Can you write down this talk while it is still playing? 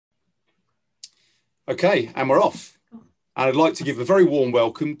Okay, and we're off. And I'd like to give a very warm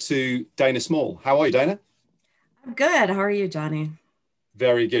welcome to Dana Small. How are you, Dana? I'm good. How are you, Johnny?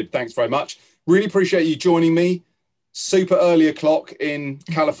 Very good. Thanks very much. Really appreciate you joining me. Super early o'clock in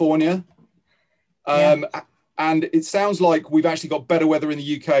California. Yeah. And it sounds like we've actually got better weather in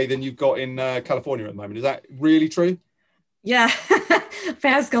the UK than you've got in California at the moment. Is that really true? Yeah.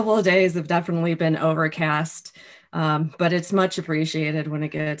 Past couple of days have definitely been overcast, but it's much appreciated when it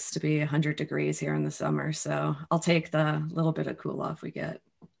gets to be 100 degrees here in the summer. So I'll take the little bit of cool off we get.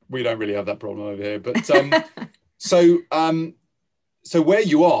 We don't really have that problem over here. But so so where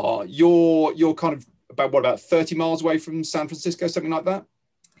you are, you're kind of about 30 miles away from San Francisco, something like that?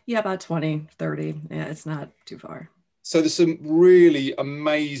 Yeah, about 20, 30. Yeah, it's not too far. So there's some really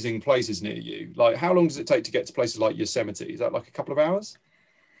amazing places near you. Like, how long does it take to get to places like Yosemite? Is that like a couple of hours?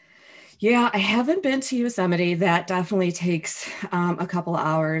 Yeah, I haven't been to Yosemite. That definitely takes a couple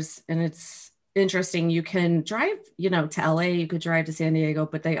hours, and it's interesting. You can drive, to LA, you could drive to San Diego,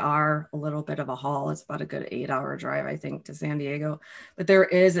 but they are a little bit of a haul. It's about a good 8-hour drive, I think, to San Diego. But there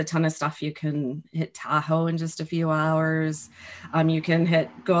is a ton of stuff. You can hit Tahoe in just a few hours. You can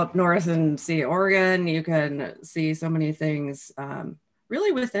go up north and see Oregon. You can see so many things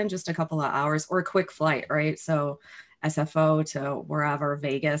really within just a couple of hours, or a quick flight, right? So SFO to wherever.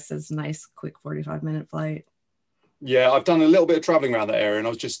 Vegas is a nice, quick 45-minute flight. Yeah, I've done a little bit of traveling around that area, and I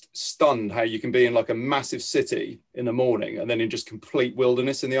was just stunned how you can be in like a massive city in the morning and then in just complete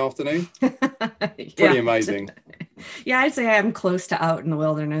wilderness in the afternoon. Pretty amazing. Yeah, I'd say I'm close to out in the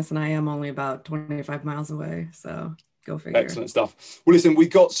wilderness, and I am only about 25 miles away. So go figure. Excellent stuff. Well, listen, we've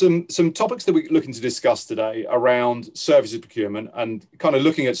got some topics that we're looking to discuss today around services procurement and kind of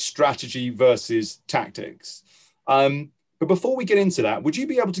looking at strategy versus tactics. But before we get into that, would you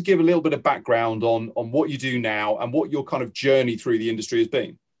be able to give a little bit of background on what you do now and what your kind of journey through the industry has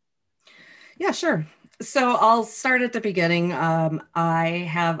been? Yeah, sure. So I'll start at the beginning. I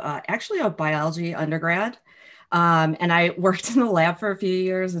have actually a biology undergrad, and I worked in the lab for a few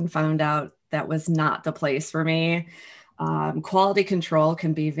years and found out that was not the place for me. Quality control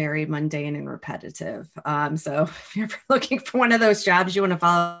can be very mundane and repetitive. So if you're looking for one of those jobs, you want to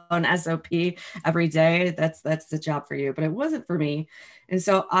follow an SOP every day, that's the job for you. But it wasn't for me. And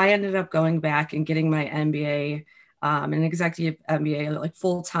so I ended up going back and getting my MBA, an executive MBA, like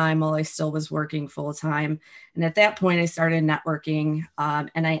full time, while I still was working full time. And at that point, I started networking,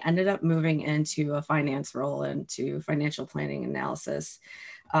 and I ended up moving into a finance role, into financial planning analysis.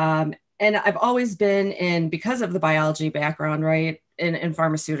 And I've always been because of the biology background, right, in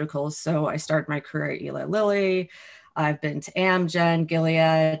pharmaceuticals. So I started my career at Eli Lilly. I've been to Amgen,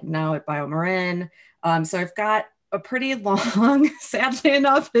 Gilead, now at BioMarin. So I've got a pretty long, sadly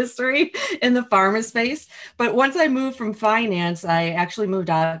enough, history in the pharma space. But once I moved from finance, I actually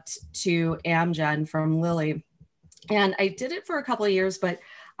moved out to Amgen from Lilly. And I did it for a couple of years, but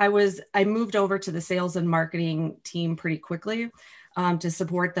I moved over to the sales and marketing team pretty quickly. To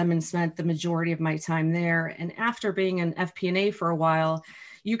support them, and spent the majority of my time there. And after being an FP&A for a while,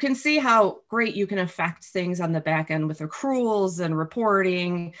 you can see how great you can affect things on the back end with accruals and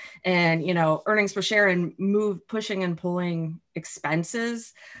reporting and, earnings per share, and pushing and pulling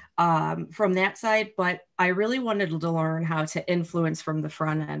expenses from that side. But I really wanted to learn how to influence from the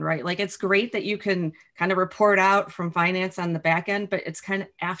front end, right? Like, it's great that you can kind of report out from finance on the back end, but it's kind of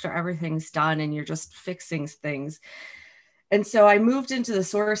after everything's done and you're just fixing things. And so I moved into the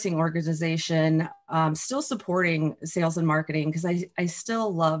sourcing organization, still supporting sales and marketing, because I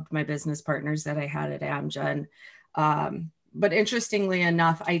still loved my business partners that I had at Amgen. But interestingly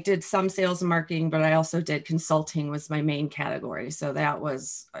enough, I did some sales and marketing, but I also did consulting, was my main category. So that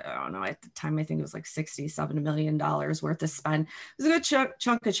was, I don't know, at the time, I think it was like $67 million worth of spend. It was a good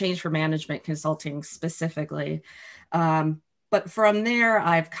chunk of change for management consulting specifically. But from there,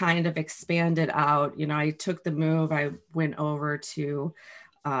 I've kind of expanded out. I took the move. I went over to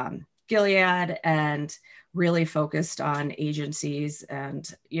Gilead and really focused on agencies and,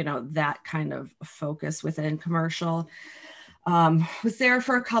 that kind of focus within commercial. Was there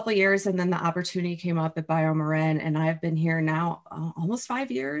for a couple of years, and then the opportunity came up at BioMarin, and I've been here now almost 5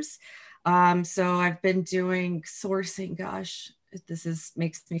 years. So I've been doing sourcing, gosh,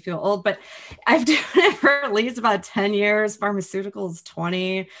 makes me feel old, but I've done it for at least about 10 years, pharmaceuticals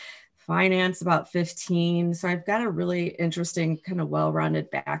 20, finance about 15. So I've got a really interesting kind of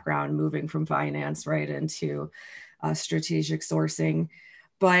well-rounded background moving from finance right into strategic sourcing.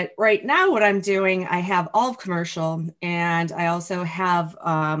 But right now what I'm doing, I have all of commercial, and I also have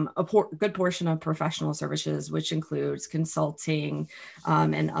good portion of professional services, which includes consulting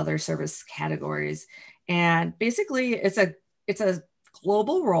and other service categories. And basically it's a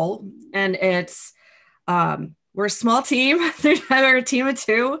global role, and it's We're a small team. We're a team of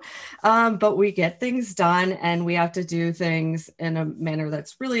two, but we get things done, and we have to do things in a manner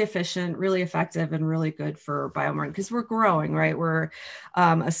that's really efficient, really effective, and really good for BioMarin, because we're growing, right? We're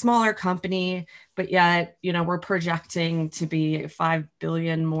a smaller company, but yet, we're projecting to be 5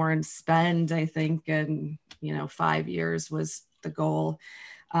 billion more in spend, I think, in 5 years was the goal.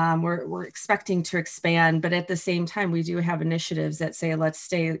 We're expecting to expand, but at the same time, we do have initiatives that say, let's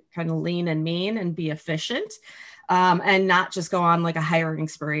stay kind of lean and mean and be efficient, and not just go on like a hiring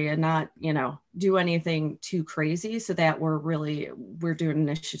spree and not, do anything too crazy, so that we're doing an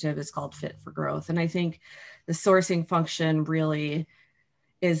initiative. It's called Fit for Growth. And I think the sourcing function really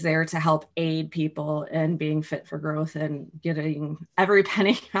is there to help aid people in being fit for growth and getting every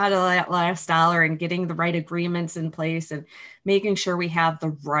penny out of that last dollar and getting the right agreements in place and making sure we have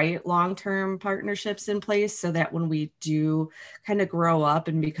the right long-term partnerships in place, so that when we do kind of grow up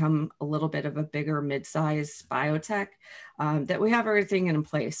and become a little bit of a bigger mid-size biotech, that we have everything in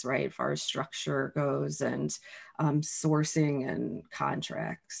place, right, as far as structure goes and sourcing and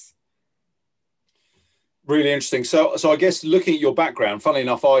contracts. Really interesting. So I guess looking at your background, funnily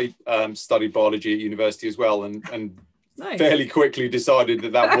enough, I studied biology at university as well, and nice. Fairly quickly decided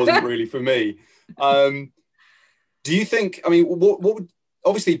that wasn't really for me. Do you think? I mean, what would,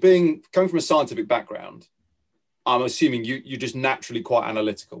 obviously coming from a scientific background, I'm assuming you're just naturally quite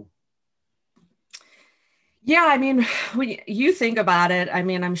analytical. Yeah, I mean, when you think about it, I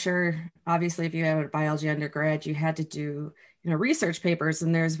mean, I'm sure, obviously, if you had a biology undergrad, you had to do research papers,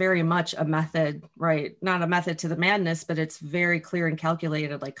 and there's very much a method, right? Not a method to the madness, but it's very clear and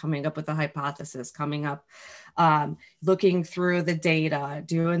calculated, like coming up with a hypothesis, coming up, looking through the data,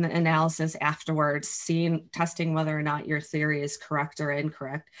 doing the analysis afterwards, testing whether or not your theory is correct or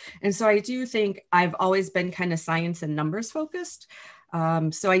incorrect. And so I do think I've always been kind of science and numbers focused.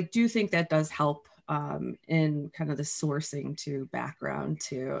 So I do think that does help in kind of the sourcing to background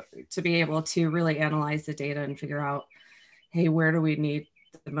to be able to really analyze the data and figure out, hey, where do we need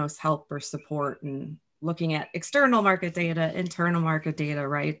the most help or support, and looking at external market data, internal market data,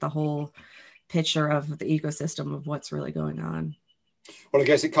 right? The whole picture of the ecosystem of what's really going on. Well, I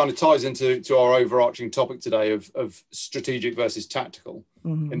guess it kind of ties into our overarching topic today of strategic versus tactical,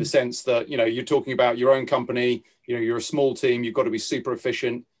 in the sense that, you're talking about your own company, you're a small team, you've got to be super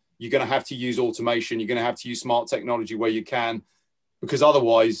efficient. You're going to have to use automation. You're going to have to use smart technology where you can, because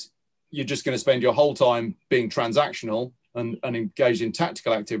otherwise you're just going to spend your whole time being transactional and engaged in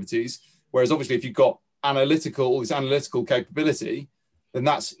tactical activities. Whereas obviously if you've got all this analytical capability, then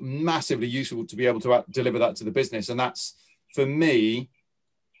that's massively useful to be able to deliver that to the business. And that's, for me,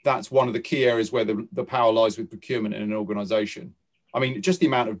 that's one of the key areas where the power lies with procurement in an organization. I mean, just the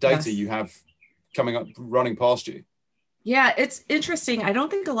amount of data you have coming up, running past you. Yeah, it's interesting. I don't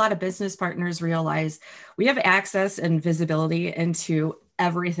think a lot of business partners realize we have access and visibility into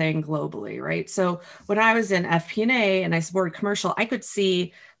everything globally, right? So when I was in FP&A and I supported commercial, I could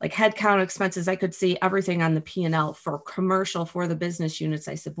see like headcount expenses. I could see everything on the P&L for commercial for the business units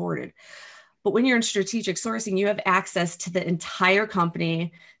I supported. But when you're in strategic sourcing, you have access to the entire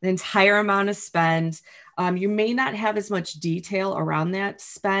company, the entire amount of spend. You may not have as much detail around that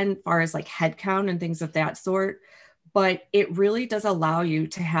spend as far as like headcount and things of that sort, but it really does allow you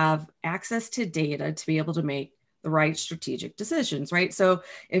to have access to data to be able to make the right strategic decisions, right? So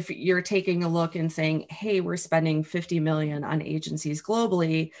if you're taking a look and saying, hey, we're spending 50 million on agencies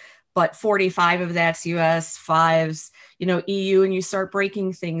globally, but 45 of that's US, 5's, EU, and you start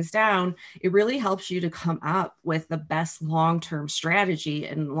breaking things down, it really helps you to come up with the best long-term strategy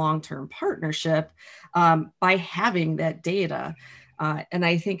and long-term partnership by having that data. And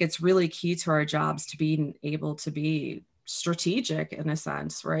I think it's really key to our jobs to being able to be strategic in a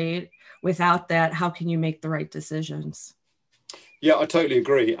sense, right? Without that, how can you make the right decisions? Yeah, I totally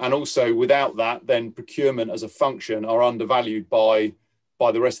agree. And also without that, then procurement as a function are undervalued by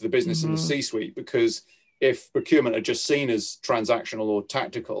the rest of the business and the C-suite, because if procurement are just seen as transactional or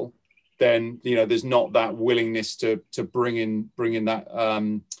tactical, then there's not that willingness to bring in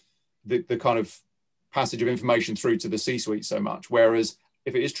that the kind of passage of information through to the C-suite so much. Whereas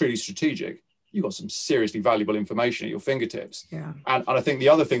if it is truly strategic, you've got some seriously valuable information at your fingertips. Yeah. And I think the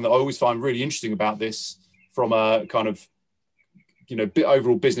other thing that I always find really interesting about this from a kind of,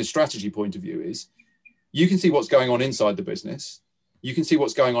 overall business strategy point of view is you can see what's going on inside the business. You can see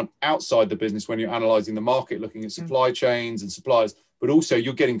what's going on outside the business when you're analyzing the market, looking at supply chains and suppliers, but also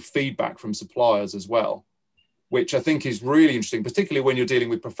you're getting feedback from suppliers as well, which I think is really interesting, particularly when you're dealing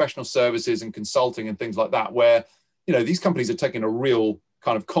with professional services and consulting and things like that, where, these companies are taking a real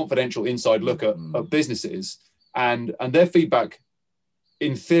kind of confidential inside look at businesses, and their feedback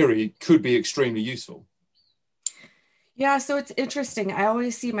in theory could be extremely useful. Yeah, so it's interesting. I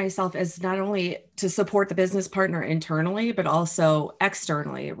always see myself as not only to support the business partner internally, but also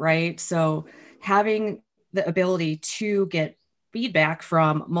externally, right? So having the ability to get feedback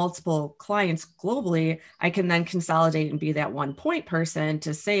from multiple clients globally, I can then consolidate and be that one point person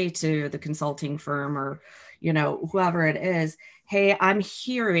to say to the consulting firm or, whoever it is, hey, I'm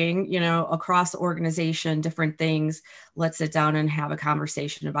hearing, across the organization, different things. Let's sit down and have a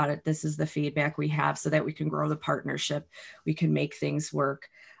conversation about it. This is the feedback we have so that we can grow the partnership. We can make things work.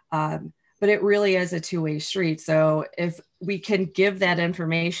 But it really is a two-way street. So if we can give that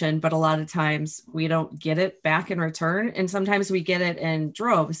information, but a lot of times we don't get it back in return. And sometimes we get it in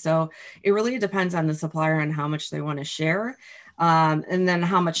droves. So it really depends on the supplier and how much they want to share. And then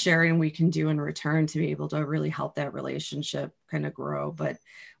how much sharing we can do in return to be able to really help that relationship kind of grow. But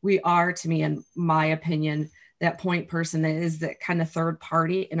we are, to me, in my opinion, that point person that is that kind of third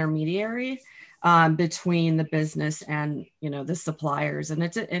party intermediary between the business and the suppliers. And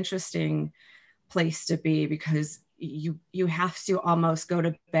it's an interesting place to be because you have to almost go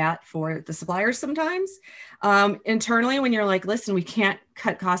to bat for the suppliers sometimes internally when you're like, listen, we can't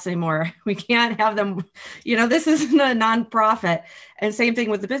cut costs anymore. We can't have them, this isn't a nonprofit. And same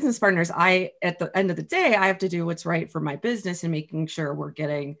thing with the business partners. At the end of the day, I have to do what's right for my business and making sure we're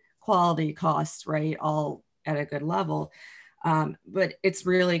getting quality costs, right, all at a good level. But it's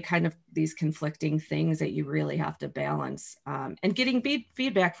really kind of these conflicting things that you really have to balance and getting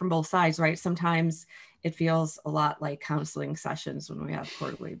feedback from both sides, right? Sometimes it feels a lot like counseling sessions when we have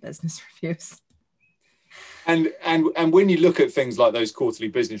quarterly business reviews. And when you look at things like those quarterly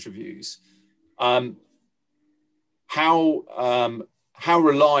business reviews, how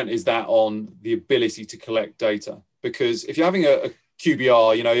reliant is that on the ability to collect data? Because if you're having a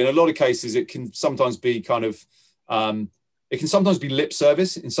QBR, in a lot of cases, it can sometimes be kind of it can sometimes be lip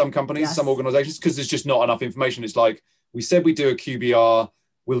service in some companies, yes, some organizations, because there's just not enough information. It's like, we said we do a QBR,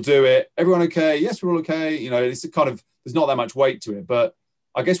 we'll do it. Everyone okay? Yes, we're all okay. It's kind of, there's not that much weight to it. But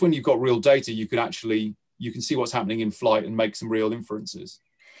I guess when you've got real data, you can see what's happening in flight and make some real inferences.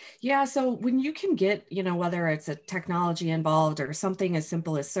 Yeah. So when you can get, whether it's a technology involved or something as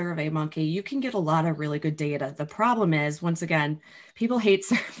simple as SurveyMonkey, you can get a lot of really good data. The problem is, once again, people hate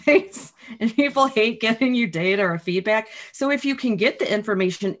surveys and people hate giving you data or feedback. So if you can get the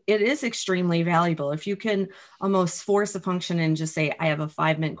information, it is extremely valuable. If you can almost force a function and just say, I have a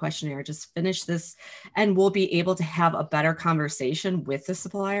 5-minute questionnaire, just finish this, and we'll be able to have a better conversation with the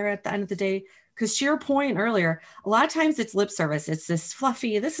supplier at the end of the day. Because to your point earlier, a lot of times it's lip service. It's this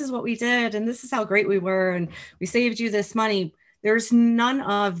fluffy, this is what we did, and this is how great we were, and we saved you this money. There's none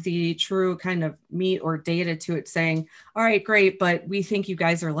of the true kind of meat or data to it saying, all right, great, but we think you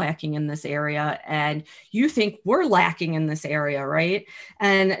guys are lacking in this area, and you think we're lacking in this area, right?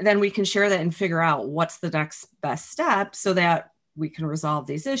 And then we can share that and figure out what's the next best step so that we can resolve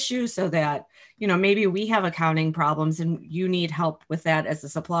these issues, so that, maybe we have accounting problems and you need help with that as a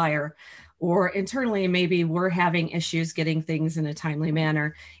supplier. Or internally, maybe we're having issues getting things in a timely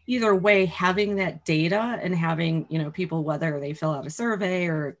manner. Either way, having that data and having, people, whether they fill out a survey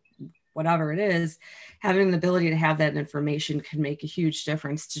or whatever it is, having the ability to have that information can make a huge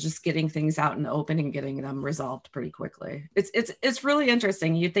difference to just getting things out in the open and getting them resolved pretty quickly. It's really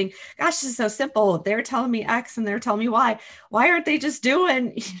interesting. You think, gosh, this is so simple. They're telling me X and they're telling me Y. Why aren't they just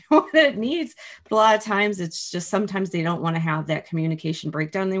doing what it needs? But a lot of times it's just sometimes they don't want to have that communication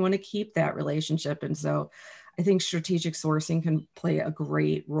breakdown. They want to keep that relationship. And so I think strategic sourcing can play a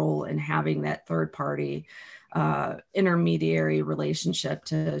great role in having that third party intermediary relationship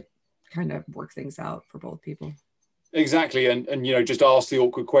to kind of work things out for both people. Exactly. And just ask the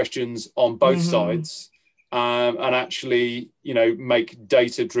awkward questions on both sides, and actually, make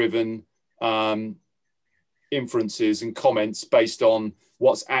data-driven inferences and comments based on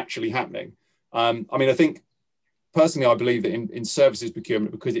what's actually happening. I think personally, I believe that in services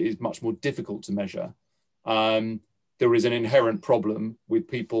procurement, because it is much more difficult to measure, there is an inherent problem with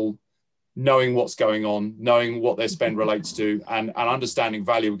people knowing what's going on, knowing what their spend relates to, and understanding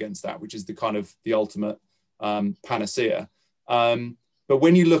value against that, which is the kind of the ultimate panacea. But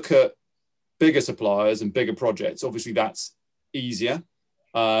when you look at bigger suppliers and bigger projects, obviously that's easier.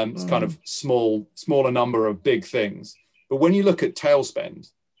 It's kind of smaller number of big things. But when you look at tailspend,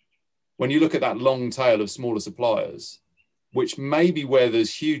 when you look at that long tail of smaller suppliers, which may be where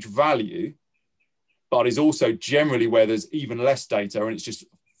there's huge value, but is also generally where there's even less data and it's just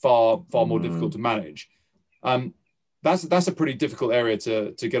far more difficult to manage. That's a pretty difficult area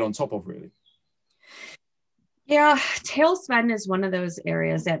to get on top of, really. Yeah, tailspend is one of those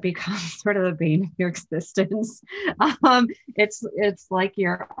areas that becomes sort of the bane of your existence. It's like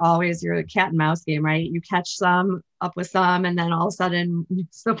you're a cat and mouse game, right? You catch some up with some, and then all of a sudden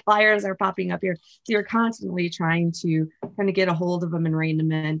suppliers are popping up here. So you're constantly trying to kind of get a hold of them and rein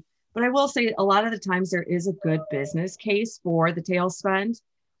them in. But I will say a lot of the times there is a good business case for the tailspend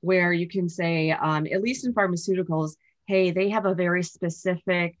where you can say, at least in pharmaceuticals, hey, they have a very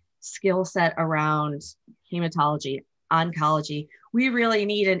specific skill set around hematology, oncology. We really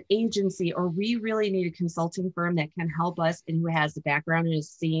need an agency, or we really need a consulting firm that can help us and who has the background and has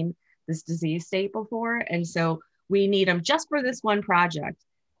seen this disease state before. And so we need them just for this one project.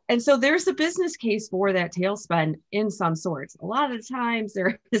 And so there's a business case for that tailspend in some sorts. A lot of the times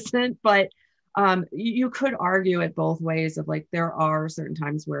there isn't, but you could argue it both ways of like, there are certain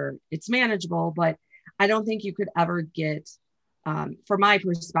times where it's manageable, but I don't think you could ever get, from my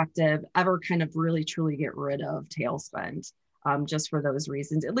perspective, ever kind of really truly get rid of tailspend just for those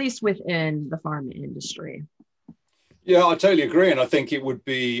reasons, at least within the pharma industry. Yeah, I totally agree. And I think it would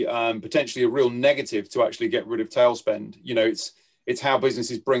be potentially a real negative to actually get rid of tailspend. You know, it's how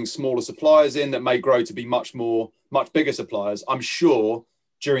businesses bring smaller suppliers in that may grow to be much bigger suppliers. I'm sure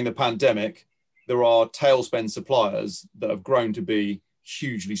during the pandemic, there are tailspend suppliers that have grown to be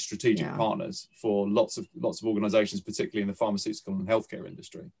hugely strategic partners for lots of organizations, particularly in the pharmaceutical and healthcare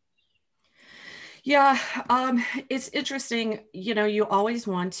industry. Yeah, it's interesting. You know, you always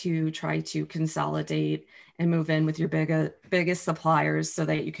want to try to consolidate and move in with your biggest suppliers so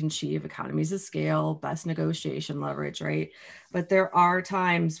that you can achieve economies of scale, best negotiation leverage, right? But there are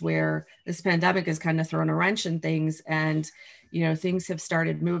times where this pandemic has kind of thrown a wrench in things, and you know, things have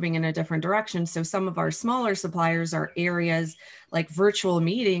started moving in a different direction. So some of our smaller suppliers are areas like virtual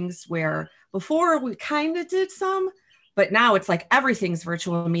meetings, where before we kind of did some, but now it's like everything's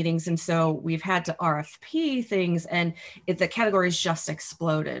virtual meetings. And so we've had to RFP things, and the categories just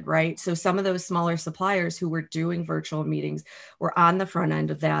exploded, right? So some of those smaller suppliers who were doing virtual meetings were on the front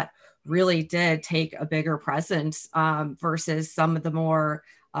end of that, really did take a bigger presence versus some of the more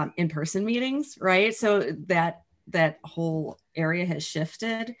in-person meetings, right? So that whole area has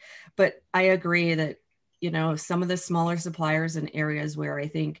shifted. But I agree that, you know, some of the smaller suppliers in areas where I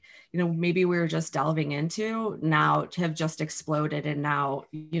think, you know, maybe we were just delving into now have just exploded. And now,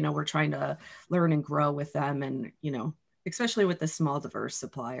 you know, we're trying to learn and grow with them. And, you know, especially with the small, diverse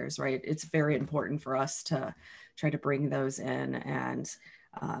suppliers, right? It's very important for us to try to bring those in and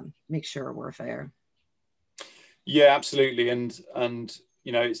make sure we're fair. Yeah, absolutely. And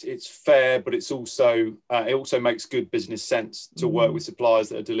you know, it's fair, but it's also it also makes good business sense to work with suppliers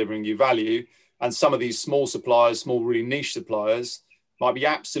that are delivering you value. And some of these small suppliers, small really niche suppliers, might be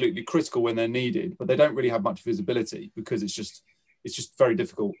absolutely critical when they're needed, but they don't really have much visibility because it's just very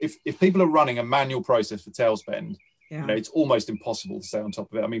difficult. If people are running a manual process for tailspend, you know, it's almost impossible to stay on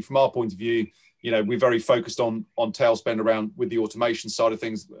top of it. I mean, from our point of view, you know, we're very focused on tailspend around with the automation side of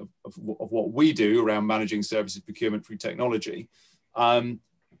things of what we do around managing services procurement through technology. And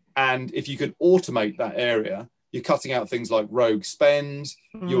if you can automate that area, you're cutting out things like rogue spend.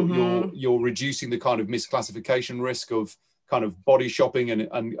 You're reducing the kind of misclassification risk of kind of body shopping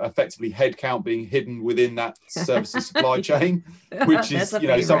and effectively headcount being hidden within that services supply chain, which is, you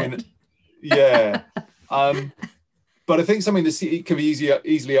know, something that, yeah. But I think something that can be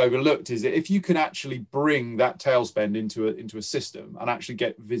easily overlooked is that if you can actually bring that tailspend into a system and actually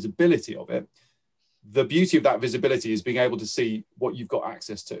get visibility of it, the beauty of that visibility is being able to see what you've got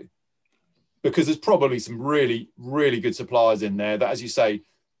access to. Because there's probably some really, really good suppliers in there that, as you say,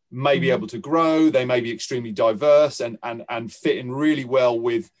 may be able to grow. They may be extremely diverse and fit in really well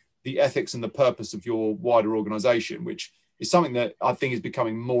with the ethics and the purpose of your wider organization, which is something that I think is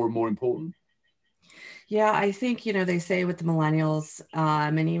becoming more and more important. Yeah, I think, you know, they say with the millennials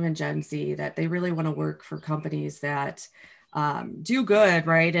and even Gen Z that they really want to work for companies that do good,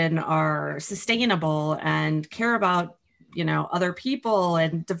 right, and are sustainable and care about, you know, other people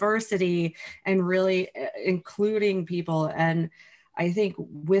and diversity and really including people. And I think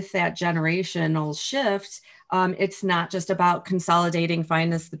with that generational shift, it's not just about consolidating,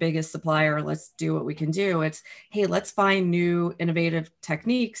 find us the biggest supplier, let's do what we can do. It's, hey, let's find new innovative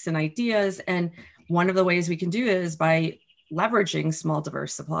techniques and ideas. And one of the ways we can do it is by leveraging small,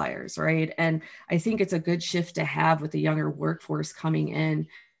 diverse suppliers, right? And I think it's a good shift to have with the younger workforce coming in,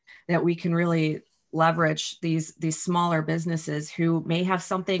 that we can really leverage these smaller businesses who may have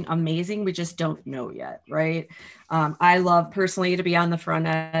something amazing we just don't know yet, right? I love personally to be on the front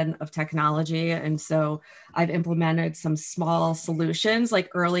end of technology. And so I've implemented some small solutions like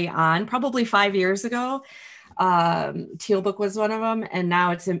early on, probably 5 years ago, Tealbook was one of them. And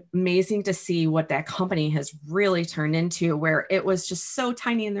now it's amazing to see what that company has really turned into, where it was just so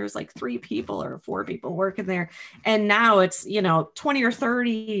tiny and there's like 3 people or 4 people working there. And now it's, 20 or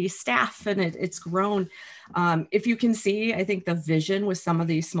 30 staff, and it's grown. If you can see, I think the vision with some of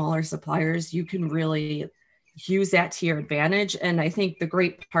these smaller suppliers, you can really use that to your advantage. And I think the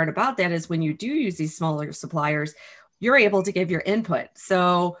great part about that is when you do use these smaller suppliers, you're able to give your input.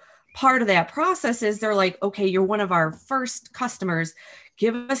 So part of that process is they're like, okay, you're one of our first customers.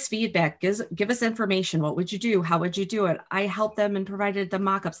 Give us feedback, give us information. What would you do? How would you do it? I helped them and provided the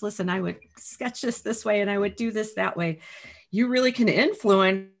mock-ups. Listen, I would sketch this way and I would do this that way. You really can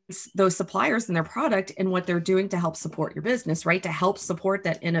influence those suppliers and their product and what they're doing to help support your business, right? To help support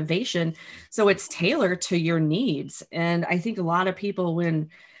that innovation. So it's tailored to your needs. And I think a lot of people, when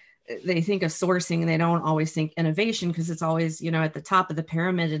they think of sourcing, they don't always think innovation because it's always, at the top of the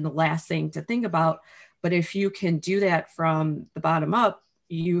pyramid and the last thing to think about. But if you can do that from the bottom up,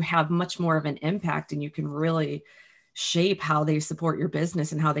 you have much more of an impact, and you can really shape how they support your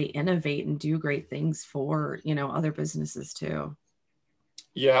business and how they innovate and do great things for, other businesses too.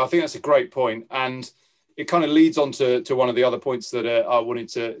 Yeah, I think that's a great point. And it kind of leads on to one of the other points that I wanted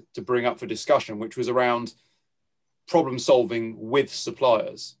to bring up for discussion, which was around problem solving with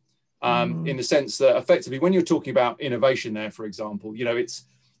suppliers. In the sense that effectively, when you're talking about innovation there, for example,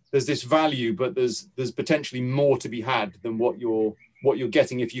 there's this value, but there's potentially more to be had than what you're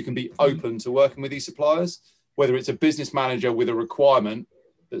getting if you can be open to working with these suppliers, whether it's a business manager with a requirement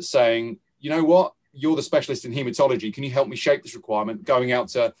that's saying, you know what, you're the specialist in hematology. Can you help me shape this requirement? Going out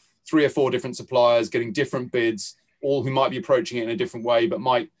to 3 or 4 different suppliers, getting different bids, all who might be approaching it in a different way, but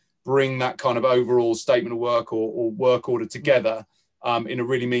might bring that kind of overall statement of work or work order together in a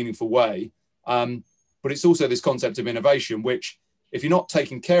really meaningful way. But it's also this concept of innovation, which if you're not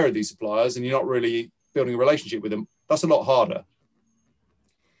taking care of these suppliers and you're not really building a relationship with them, that's a lot harder.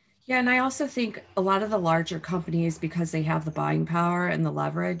 Yeah, and I also think a lot of the larger companies, because they have the buying power and the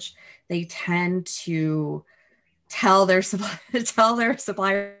leverage, they tend to tell their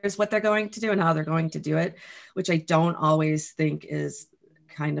suppliers what they're going to do and how they're going to do it, which I don't always think is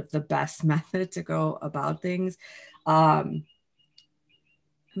kind of the best method to go about things. And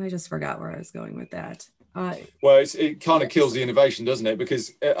I just forgot where I was going with that. Well, it kind of kills the innovation, doesn't it?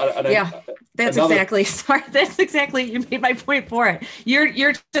 Because that's exactly, you made my point for it.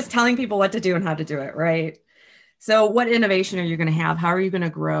 You're just telling people what to do and how to do it, right? So what innovation are you going to have? How are you going to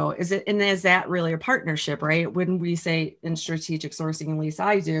grow? Is that really a partnership, right? When we say in strategic sourcing, at least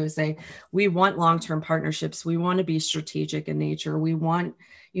I do, say we want long-term partnerships. We want to be strategic in nature. We want,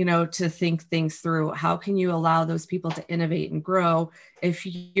 to think things through. How can you allow those people to innovate and grow if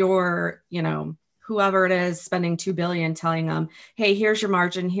you're, whoever it is spending $2 billion telling them, hey, here's your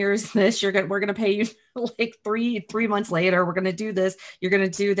margin, here's this, we're going to pay you like three months later, we're going to do this, you're going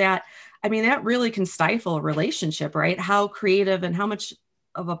to do that. I mean, that really can stifle a relationship, right? How creative and how much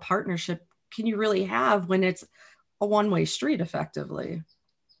of a partnership can you really have when it's a one-way street effectively?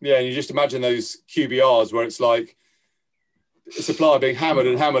 Yeah, and you just imagine those QBRs where it's like a supplier being hammered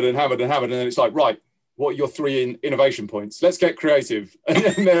and hammered and hammered and hammered, and then it's like, right, what are your 3 innovation points? Let's get creative. And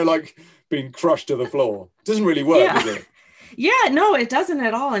then they're like being crushed to the floor. It doesn't really work, does it? Yeah, no, it doesn't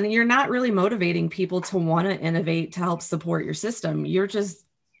at all. And you're not really motivating people to want to innovate to help support your system. You're just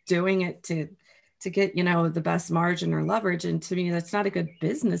doing it to get, the best margin or leverage. And to me, that's not a good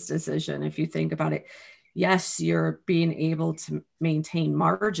business decision if you think about it. Yes, you're being able to maintain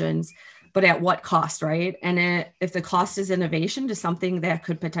margins, but at what cost, right? And if the cost is innovation to something that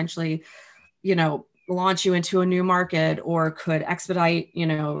could potentially, launch you into a new market or could expedite,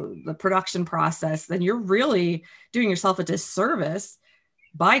 the production process, then you're really doing yourself a disservice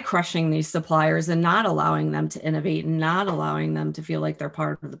by crushing these suppliers and not allowing them to innovate and not allowing them to feel like they're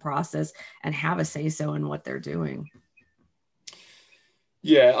part of the process and have a say-so in what they're doing.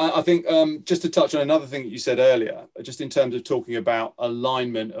 Yeah, I think just to touch on another thing that you said earlier, just in terms of talking about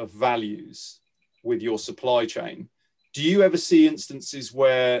alignment of values with your supply chain, do you ever see instances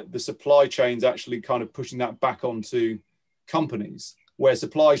where the supply chain's actually kind of pushing that back onto companies, where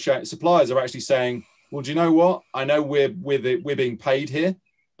suppliers are actually saying, well, do you know what? I know we're being paid here,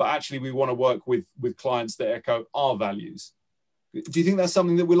 but actually we want to work with clients that echo our values. Do you think that's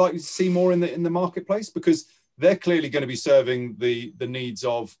something that we're likely to see more in the marketplace? Because they're clearly going to be serving the needs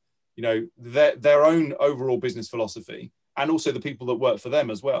of, their own overall business philosophy and also the people that work for them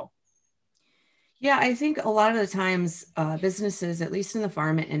as well. Yeah, I think a lot of the times businesses, at least in the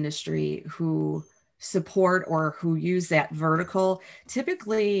pharma industry, who support or who use that vertical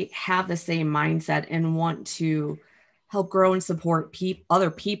typically have the same mindset and want to help grow and support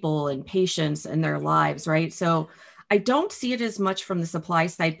other people and patients and their lives, right? So I don't see it as much from the supply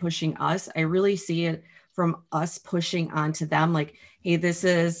side pushing us. I really see it from us pushing onto them, like, hey, this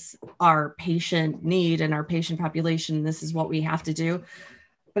is our patient need and our patient population. This is what we have to do.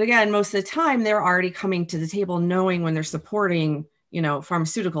 But again, most of the time, they're already coming to the table knowing when they're supporting,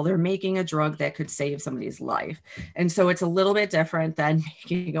 pharmaceutical, they're making a drug that could save somebody's life. And so it's a little bit different than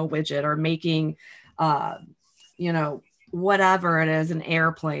making a widget or making, whatever it is, an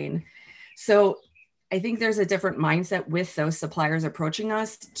airplane. So I think there's a different mindset with those suppliers approaching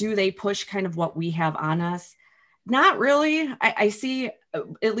us. Do they push kind of what we have on us? Not really. I see,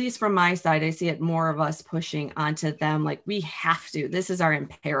 at least from my side, I see it more of us pushing onto them. Like, we have to, this is our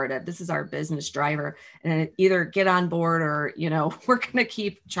imperative. This is our business driver, and either get on board or, we're going to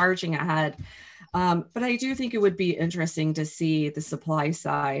keep charging ahead. But I do think it would be interesting to see the supply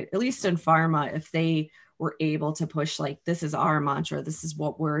side, at least in pharma, if they were able to push, like, this is our mantra, this is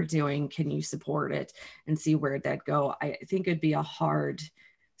what we're doing, can you support it, and see where that go. I think it'd be a hard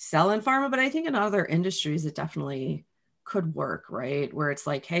sell in pharma, but I think in other industries it definitely could work, right? Where it's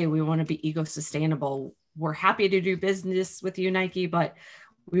like, hey, we want to be eco-sustainable. We're happy to do business with you, Nike, but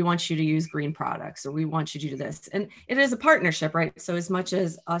we want you to use green products, or we want you to do this. And it is a partnership, right? So as much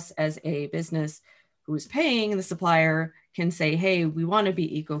as us as a business who's paying the supplier can say, hey, we want to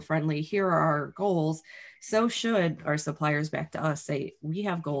be eco-friendly, here are our goals, so should our suppliers back to us say, we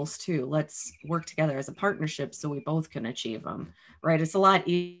have goals too. Let's work together as a partnership so we both can achieve them, right? It's a lot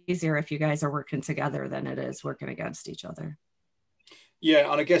easier if you guys are working together than it is working against each other.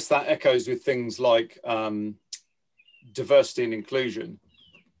 Yeah, and I guess that echoes with things like diversity and inclusion,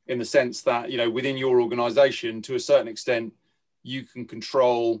 in the sense that, within your organization, to a certain extent, you can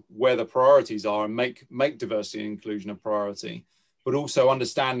control where the priorities are and make diversity and inclusion a priority, but also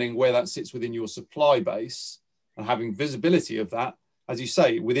understanding where that sits within your supply base and having visibility of that. As you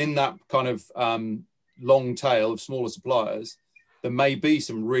say, within that kind of long tail of smaller suppliers, there may be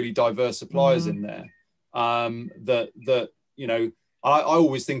some really diverse suppliers in there I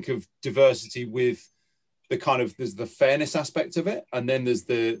always think of diversity with the kind of, there's the fairness aspect of it, and then there's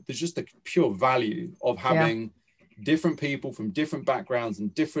just the pure value of having different people from different backgrounds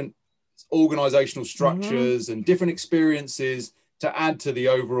and different organizational structures and different experiences to add to the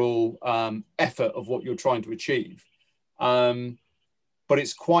overall effort of what you're trying to achieve. But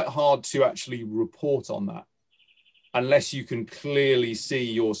it's quite hard to actually report on that unless you can clearly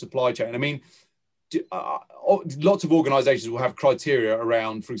see your supply chain. I mean, lots of organizations will have criteria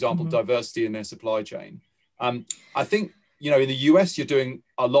around, for example, diversity in their supply chain. I think, in the US, you're doing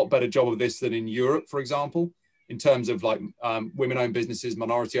a lot better job of this than in Europe, for example, in terms of like women-owned businesses,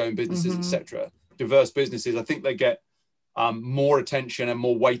 minority-owned businesses, etc. Diverse businesses, I think they get more attention and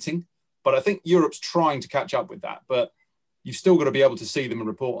more weighting. But I think Europe's trying to catch up with that. But you've still got to be able to see them and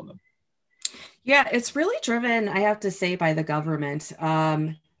report on them. Yeah, it's really driven, I have to say, by the government,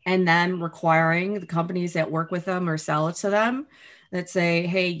 and then requiring the companies that work with them or sell it to them that say,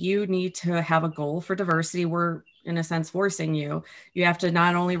 hey, you need to have a goal for diversity. We're, in a sense, forcing you. You have to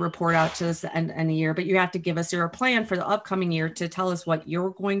not only report out to us end of the year, but you have to give us your plan for the upcoming year to tell us what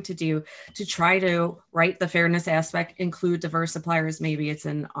you're going to do to try to, right, the fairness aspect, include diverse suppliers. Maybe it's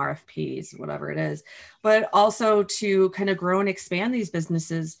in RFPs, whatever it is, but also to kind of grow and expand these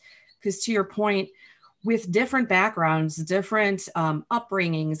businesses. Because to your point, with different backgrounds, different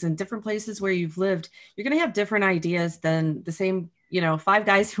upbringings, and different places where you've lived, you're going to have different ideas than the same, 5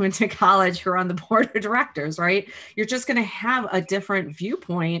 guys who went to college who are on the board of directors, right? You're just going to have a different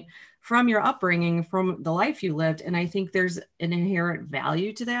viewpoint from your upbringing, from the life you lived. And I think there's an inherent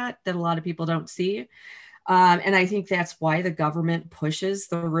value to that a lot of people don't see. And I think that's why the government pushes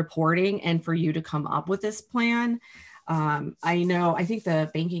the reporting and for you to come up with this plan. I think the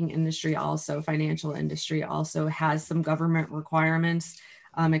banking industry also, financial industry also has some government requirements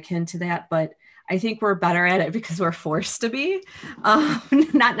akin to that, but I think we're better at it because we're forced to be,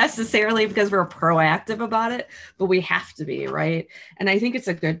 not necessarily because we're proactive about it, but we have to be, right? And I think it's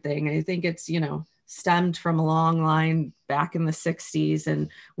a good thing. I think it's, stemmed from a long line back in the 60s, and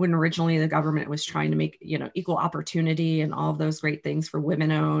when originally the government was trying to make, equal opportunity and all of those great things for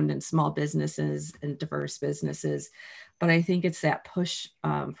women-owned and small businesses and diverse businesses. But I think it's that push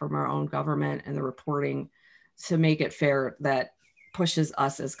from our own government and the reporting to make it fair that pushes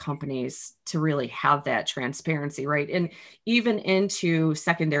us as companies to really have that transparency, right? And even into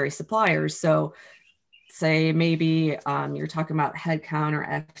secondary suppliers. So say maybe you're talking about headcount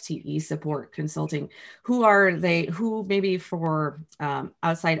or FTE support consulting. Who are they? Who maybe for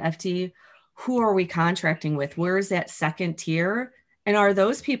outside FTE, who are we contracting with? Where is that second tier? And are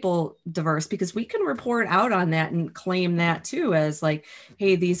those people diverse? Because we can report out on that and claim that too, as like,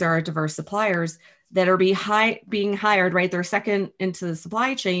 hey, these are diverse suppliers that are being hired, right? They're second into the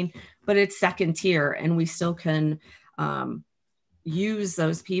supply chain, but it's second tier. And we still can use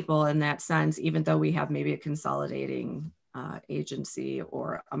those people in that sense, even though we have maybe a consolidating agency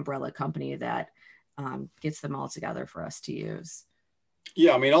or umbrella company that gets them all together for us to use.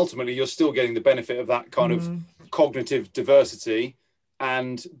 Yeah, I mean, ultimately, you're still getting the benefit of that kind of cognitive diversity.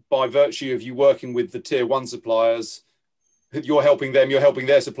 And by virtue of you working with the tier one suppliers, you're helping them, you're helping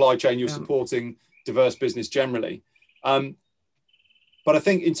their supply chain, you're supporting diverse business generally. But I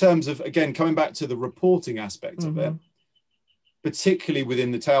think in terms of, again, coming back to the reporting aspect of it, particularly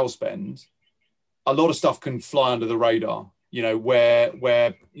within the tailspend, a lot of stuff can fly under the radar, you know, where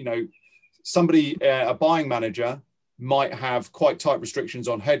you know, somebody, a buying manager might have quite tight restrictions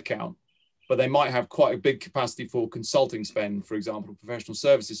on headcount, but they might have quite a big capacity for consulting spend, for example, professional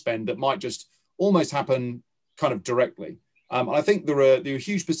services spend that might just almost happen kind of directly. I think there are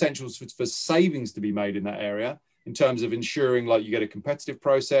huge potentials for savings to be made in that area in terms of ensuring like you get a competitive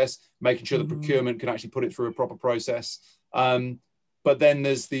process, making sure that procurement can actually put it through a proper process. But then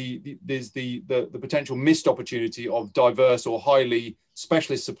there's the potential missed opportunity of diverse or highly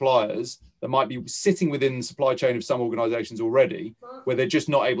specialist suppliers that might be sitting within the supply chain of some organizations already, where they're just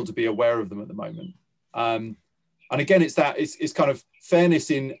not able to be aware of them at the moment. And again, it's kind of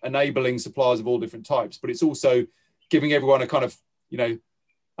fairness in enabling suppliers of all different types, but it's also giving everyone a kind of, you know,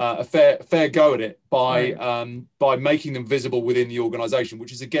 a fair go at it by making them visible within the organization,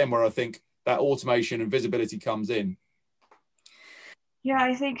 which is again where I think that automation and visibility comes in. Yeah,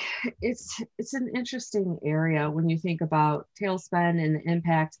 I think it's an interesting area when you think about tailspend and the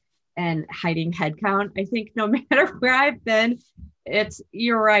impact and hiding headcount. I think no matter where I've been,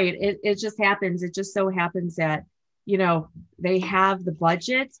 you're right. It just happens. It just so happens that, you know, they have the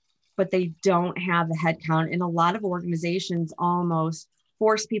budget, but they don't have the headcount. And a lot of organizations almost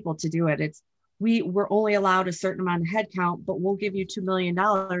force people to do it. We're only allowed a certain amount of headcount, but we'll give you $2 million.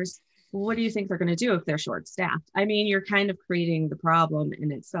 What do you think they're going to do if they're short staffed? I mean, you're kind of creating the problem in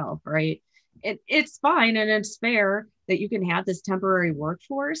itself, right? It's fine and it's fair that you can have this temporary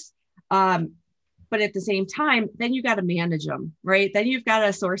workforce. But at the same time, then you got to manage them, right? Then you've got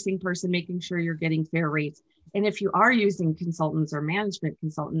a sourcing person making sure you're getting fair rates. And if you are using consultants or management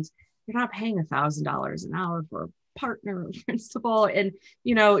consultants, you're not paying $1,000 an hour for a partner or principal. And,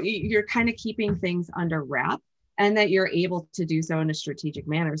 you know, you're kind of keeping things under wrap, and that you're able to do so in a strategic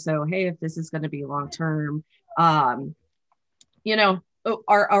manner. So, hey, if this is going to be long-term, you know,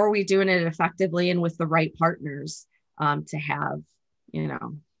 are we doing it effectively and with the right partners to have, you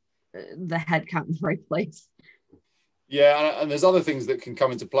know, the headcount in the right place? Yeah, and there's other things that can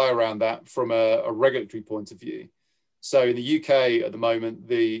come into play around that from a regulatory point of view. So in the UK at the moment,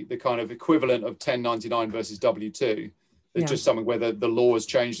 the kind of equivalent of 1099 versus W2 is just something where the law has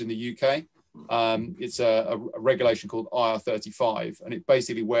changed in the UK. It's a regulation called IR35, and it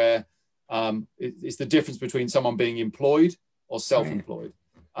basically where it's the difference between someone being employed or self-employed.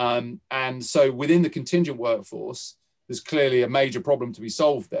 Right. And so within the contingent workforce, there's clearly a major problem to be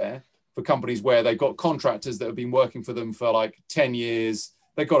solved there for companies where they've got contractors that have been working for them for like 10 years.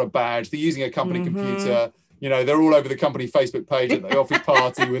 They've got a badge, they're using a company computer. You know, they're all over the company Facebook page at the office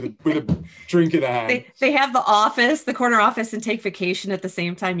party with a drink in their hand. They have the corner office, and take vacation at the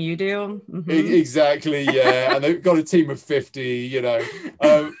same time you do. Exactly, yeah. And they've got a team of 50, you know.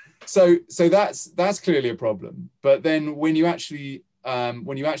 So that's clearly a problem. But then when you actually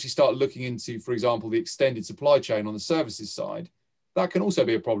start looking into, for example, the extended supply chain on the services side, that can also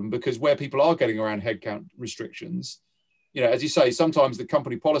be a problem, because where people are getting around headcount restrictions, you know, as you say, sometimes the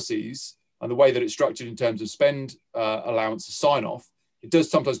company policies and the way that it's structured in terms of spend allowance to sign off, it does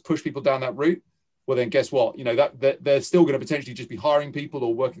sometimes push people down that route. Well, then guess what? You know, that they're still going to potentially just be hiring people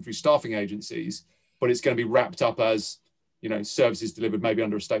or working through staffing agencies, but it's going to be wrapped up as, you know, services delivered maybe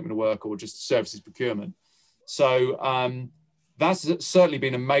under a statement of work or just services procurement. So that's certainly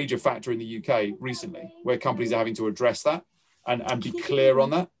been a major factor in the UK recently, where companies are having to address that and be clear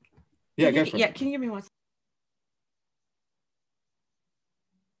on that. Yeah, go for it. Yeah, can you give me one?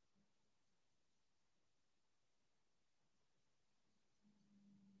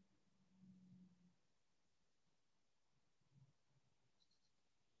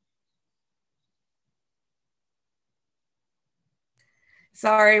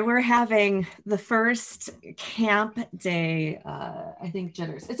 Sorry, we're having the first camp day. I think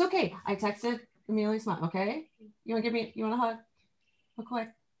jitters. It's okay. I texted Amelia Smart. Okay, you want a hug? Real quick.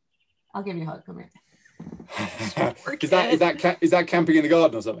 I'll give you a hug. Come here. Is that camping in the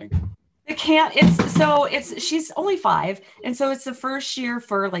garden or something? camp, she's only 5. And so it's the first year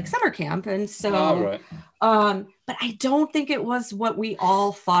for like summer camp. And so, right. But I don't think it was what we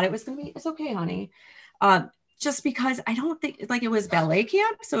all thought it was going to be. It's okay, honey. Just because I don't think like it was ballet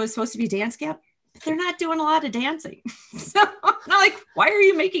camp. So it was supposed to be dance camp, but they're not doing a lot of dancing. So I'm like, why are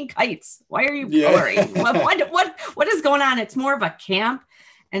you making kites? Why are you coloring? What is going on? It's more of a camp,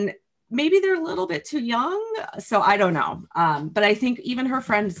 and maybe they're a little bit too young. So I don't know. But I think even her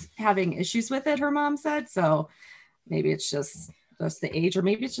friend's having issues with it, her mom said. So maybe it's just the age, or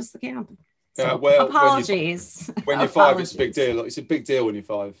maybe it's just the camp. So well, apologies. When you're 5, it's a big deal. It's a big deal when you're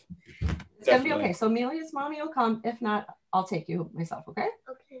 5. It's going to be okay. So Amelia's mommy will come. If not, I'll take you myself. Okay?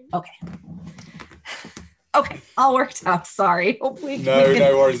 Okay. All worked out. Sorry. Hopefully.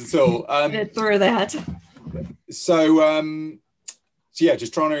 No worries at all. Get through that. So yeah,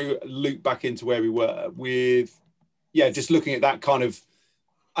 just trying to loop back into where we were with, just looking at that kind of,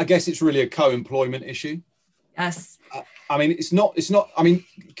 I guess it's really a co-employment issue. Yes. I mean, it's not, I mean,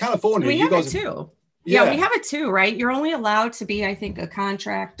 California, we you have guys it too. Yeah, we have it too, right? You're only allowed to be, I think, a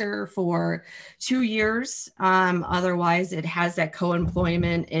contractor for 2 years. Otherwise, it has that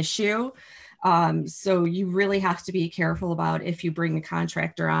co-employment issue. So you really have to be careful about if you bring a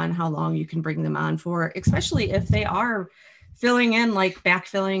contractor on, how long you can bring them on for, especially if they are filling in, like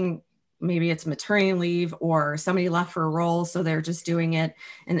backfilling, maybe it's maternity leave or somebody left for a role. So they're just doing it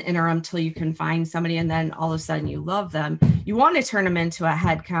in the interim till you can find somebody. And then all of a sudden you love them. You want to turn them into a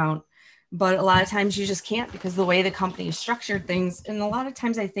headcount. But a lot of times you just can't because the way the company is structured things. And a lot of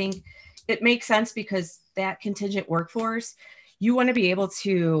times I think it makes sense because that contingent workforce, you want to be able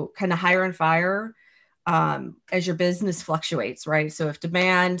to kind of hire and fire as your business fluctuates, right? So if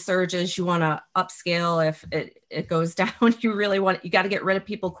demand surges, you want to upscale. If it goes down, you got to get rid of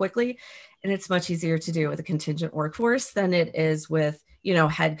people quickly. And it's much easier to do with a contingent workforce than it is with,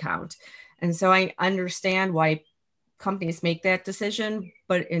 headcount. And so I understand why companies make that decision,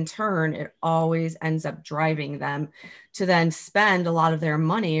 but in turn, it always ends up driving them to then spend a lot of their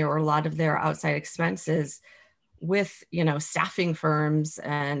money or a lot of their outside expenses with, staffing firms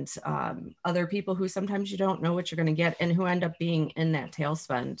and other people who sometimes you don't know what you're going to get and who end up being in that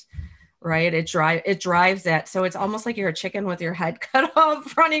tailspend, right? It drives that. So it's almost like you're a chicken with your head cut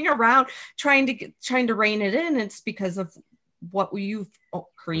off, running around, trying to rein it in. It's because of what you've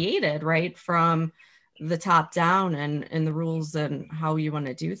created, right? From the top down and the rules and how you want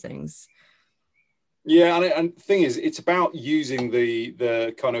to do things. Yeah. And the thing is, it's about using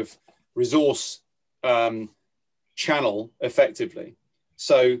the kind of resource channel effectively.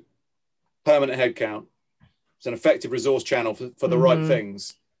 So permanent headcount is an effective resource channel for the right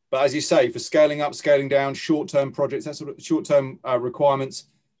things. But as you say, for scaling up, scaling down, short-term projects, that sort of short-term requirements,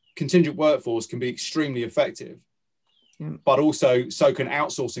 contingent workforce can be extremely effective. Yeah. But also so can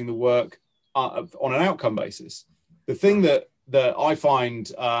outsourcing the work on an outcome basis. The thing that I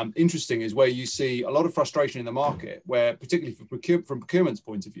find interesting is where you see a lot of frustration in the market, where particularly from procurement's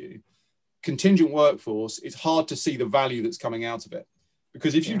point of view, contingent workforce, it's hard to see the value that's coming out of it.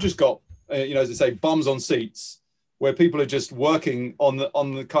 Because if you've just got, as I say, bums on seats, where people are just working on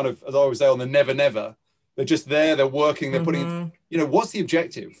the kind of, as I always say, on the never, they're just there, they're working, they're putting, what's the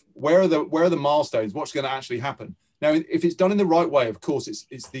objective? Where are the milestones? What's going to actually happen? Now, if it's done in the right way, of course,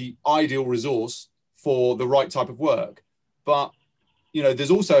 it's the ideal resource for the right type of work. But,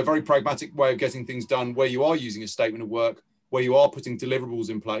 there's also a very pragmatic way of getting things done where you are using a statement of work, where you are putting deliverables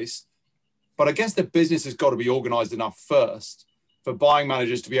in place. But I guess the business has got to be organized enough first for buying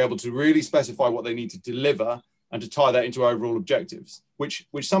managers to be able to really specify what they need to deliver and to tie that into overall objectives, which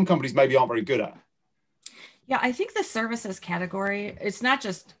some companies maybe aren't very good at. Yeah, I think the services category, it's not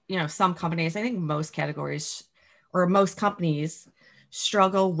just, some companies, I think most categories or most companies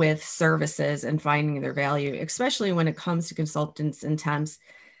struggle with services and finding their value, especially when it comes to consultants and temps.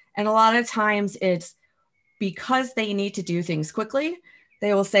 And a lot of times it's because they need to do things quickly.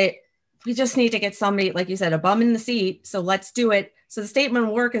 They will say, we just need to get somebody, like you said, a bum in the seat. So let's do it. So the statement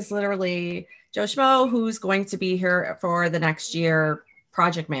of work is literally Joe Schmo, who's going to be here for the next year,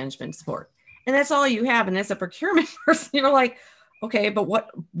 project management support. And that's all you have. And as a procurement person, you're like, okay, but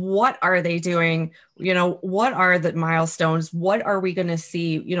what are they doing? What are the milestones? What are we going to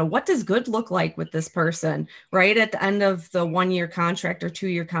see? What does good look like with this person, right? At the end of the 1-year contract or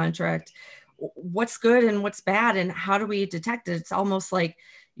 2-year contract, what's good and what's bad? And how do we detect it? It's almost like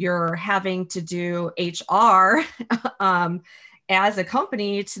you're having to do HR as a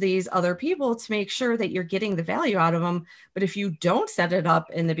company to these other people to make sure that you're getting the value out of them. But if you don't set it up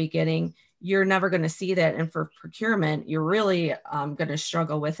in the beginning, you're never going to see that. And for procurement, you're really going to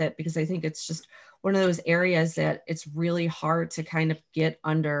struggle with it, because I think it's just one of those areas that it's really hard to kind of get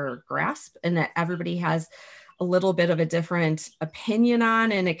under grasp, and that everybody has a little bit of a different opinion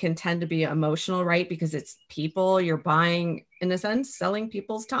on, and it can tend to be emotional, right? Because it's people you're buying, in a sense, selling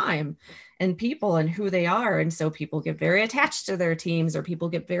people's time and people and who they are. And so people get very attached to their teams, or people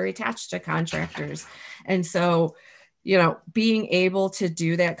get very attached to contractors. And so, you know, being able to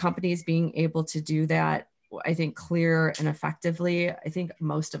do that, companies being able to do that, I think, clear and effectively, I think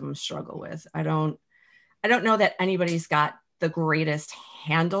most of them struggle with. I don't know that anybody's got the greatest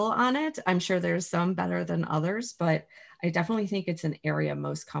handle on it. I'm sure there's some better than others, but I definitely think it's an area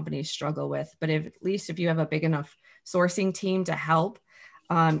most companies struggle with. But at least if you have a big enough sourcing team to help,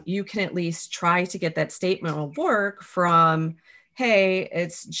 you can at least try to get that statement of work from, hey,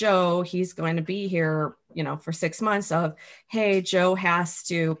 it's Joe, he's going to be here, you know, for 6 months, of, hey, Joe has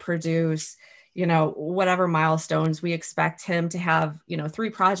to produce, you know, whatever milestones. We expect him to have, you know, 3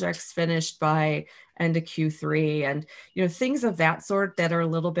 projects finished by end of Q3, and, you know, things of that sort that are a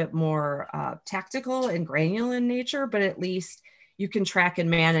little bit more tactical and granular in nature, but at least you can track and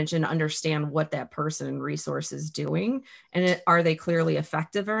manage and understand what that person and resource is doing, and are they clearly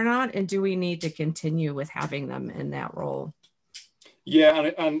effective or not, and do we need to continue with having them in that role? Yeah,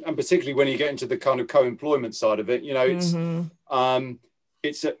 and particularly when you get into the kind of co-employment side of it, you know,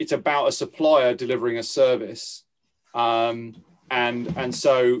 it's about a supplier delivering a service, and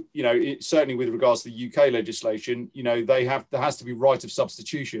so, you know, certainly with regards to the UK legislation, you know, there has to be right of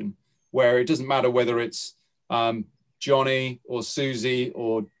substitution, where it doesn't matter whether it's Johnny or Susie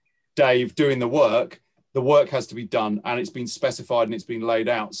or Dave doing the work has to be done, and it's been specified and it's been laid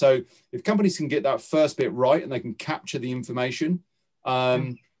out. So if companies can get that first bit right and they can capture the information,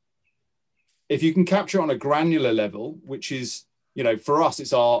 if you can capture it on a granular level, which is, you know, for us,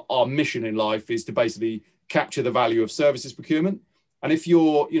 it's our mission in life is to basically capture the value of services procurement. And if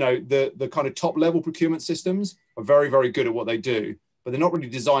you're, you know, the kind of top level procurement systems are very, very good at what they do, but they're not really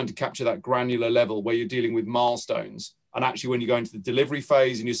designed to capture that granular level where you're dealing with milestones. And actually, when you go into the delivery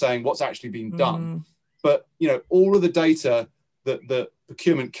phase and you're saying what's actually being done, but, you know, all of the data that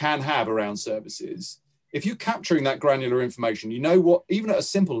procurement can have around services, if you're capturing that granular information, you know what, even at a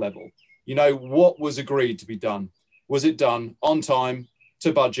simple level, you know what was agreed to be done. Was it done on time,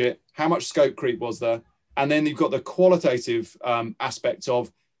 to budget? How much scope creep was there? And then you've got the qualitative aspects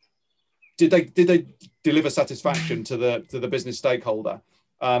of, did they deliver satisfaction to the business stakeholder?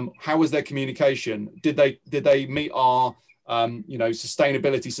 How was their communication? Did they meet our you know,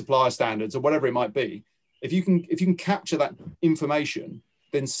 sustainability supplier standards, or whatever it might be? If you can capture that information,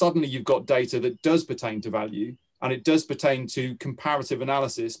 then suddenly you've got data that does pertain to value, and it does pertain to comparative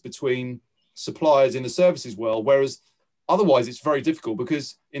analysis between suppliers in the services world. Whereas otherwise it's very difficult,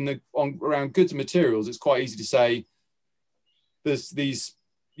 because around goods and materials, it's quite easy to say there's these,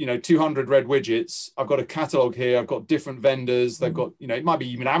 you know, 200 red widgets. I've got a catalog here. I've got different vendors. They've got, you know, it might be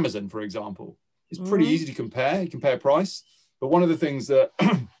even Amazon, for example. It's pretty easy to compare price. But one of the things that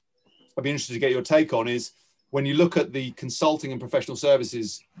I'd be interested to get your take on is, when you look at the consulting and professional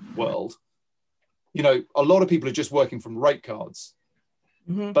services world, you know, a lot of people are just working from rate cards,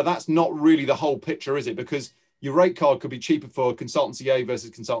 but that's not really the whole picture, is it? Because your rate card could be cheaper for consultancy A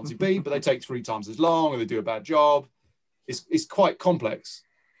versus consultancy B, but they take 3 times as long, or they do a bad job. It's quite complex.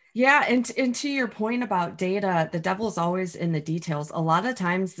 Yeah, and to your point about data, the devil's always in the details. A lot of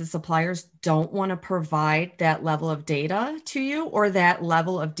times the suppliers don't want to provide that level of data to you, or that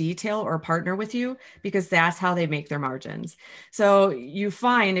level of detail, or partner with you, because that's how they make their margins. So you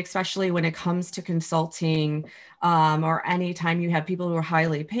find, especially when it comes to consulting, or anytime you have people who are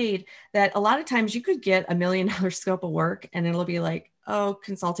highly paid, that a lot of times you could get $1 million scope of work, and it'll be like, oh,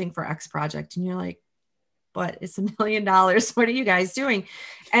 consulting for X project. And you're like, but it's $1 million. What are you guys doing?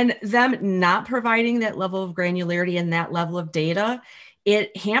 And them not providing that level of granularity and that level of data,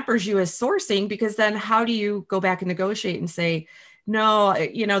 it hampers you as sourcing, because then how do you go back and negotiate and say, no,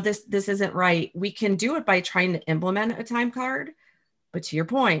 you know, this isn't right. We can do it by trying to implement a time card. But to your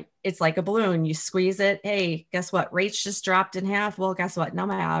point, it's like a balloon. You squeeze it. Hey, guess what? Rates just dropped in half. Well, guess what? Now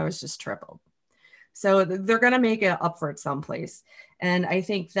my hours just tripled. So they're going to make it up for it someplace. And I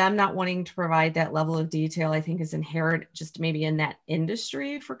think them not wanting to provide that level of detail, I think, is inherent just maybe in that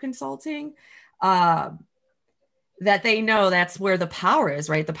industry for consulting, that they know that's where the power is,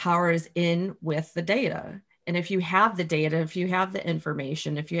 right? The power is in with the data. And if you have the data, if you have the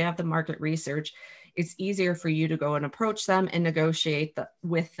information, if you have the market research, it's easier for you to go and approach them and negotiate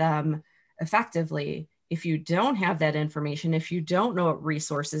with them effectively. If you don't have that information, if you don't know what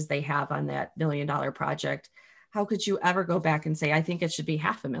resources they have on that $1 million project, how could you ever go back and say, I think it should be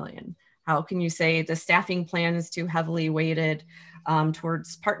 $500,000? How can you say the staffing plan is too heavily weighted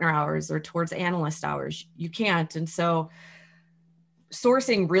towards partner hours or towards analyst hours? You can't. And so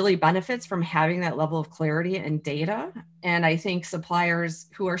sourcing really benefits from having that level of clarity and data. And I think suppliers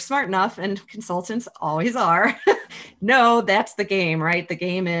who are smart enough, and consultants always are, know that's the game, right? The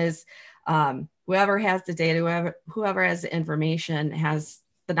game is whoever has the data, whoever has the information has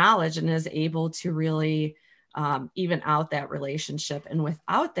the knowledge and is able to really even out that relationship. And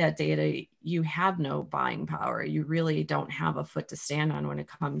without that data, you have no buying power. You really don't have a foot to stand on when it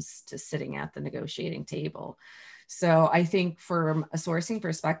comes to sitting at the negotiating table. So I think from a sourcing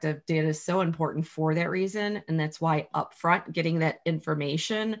perspective, data is so important for that reason. And that's why upfront getting that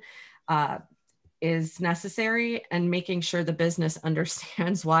information is necessary, and making sure the business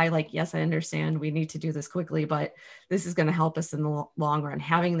understands why, like, yes, I understand we need to do this quickly, but this is going to help us in the long run.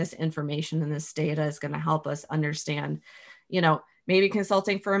 Having this information and this data is going to help us understand, maybe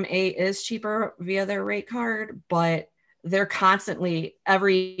consulting firm A is cheaper via their rate card, but they're constantly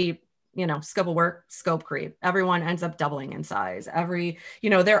scope of work, scope creep. Everyone ends up doubling in size.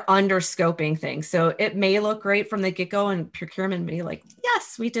 They're under scoping things. So it may look great from the get-go, and procurement may be like,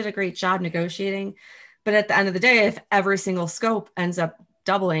 yes, we did a great job negotiating. But at the end of the day, if every single scope ends up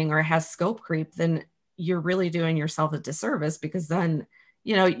doubling or has scope creep, then you're really doing yourself a disservice, because then,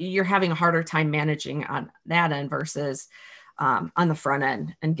 you're having a harder time managing on that end versus on the front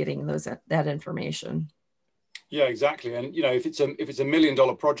end and getting that information. Yeah, exactly. And, if it's a $1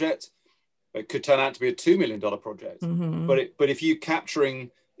 million project, it could turn out to be a $2 million project. Mm-hmm. But if you're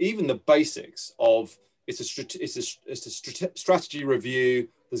capturing even the basics of it's a strategy review,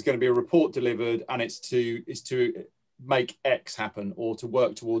 there's going to be a report delivered, and it's to make X happen or to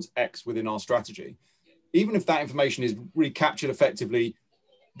work towards X within our strategy. Even if that information is really captured effectively,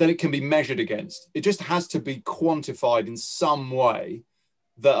 then it can be measured against. It just has to be quantified in some way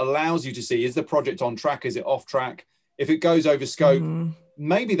that allows you to see, is the project on track? Is it off track? If it goes over scope, mm-hmm.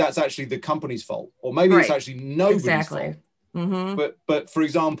 maybe that's actually the company's fault, or maybe it's actually nobody's fault. Mm-hmm. But for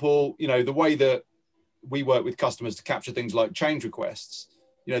example, the way that we work with customers to capture things like change requests,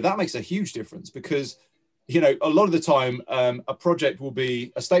 that makes a huge difference, because, a lot of the time a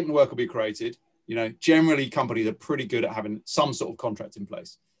statement of work will be created. Generally companies are pretty good at having some sort of contract in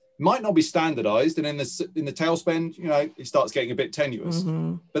place. It might not be standardized, and in the tailspend, it starts getting a bit tenuous.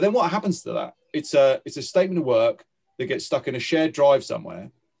 Mm-hmm. But then what happens to that? It's a statement of work that gets stuck in a shared drive somewhere,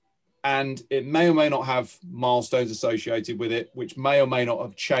 and it may or may not have milestones associated with it, which may or may not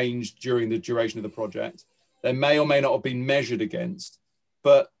have changed during the duration of the project. They may or may not have been measured against.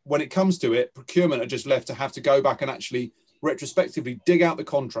 But when it comes to it, procurement are just left to have to go back and actually retrospectively dig out the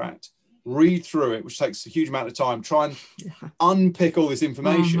contract, read through it, which takes a huge amount of time, try and unpick all this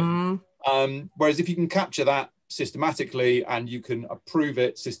information. Mm-hmm. Whereas if you can capture that systematically and you can approve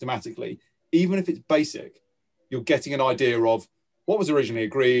it systematically, even if it's basic, you're getting an idea of what was originally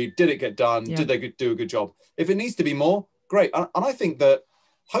agreed. Did it get done? Yeah. Did they do a good job? If it needs to be more, great. And I think that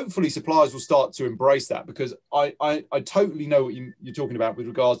hopefully suppliers will start to embrace that, because I totally know what you're talking about with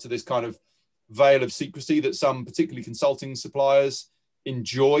regards to this kind of veil of secrecy that some particularly consulting suppliers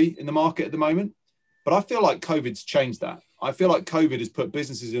enjoy in the market at the moment. But I feel like COVID's changed that. I feel like COVID has put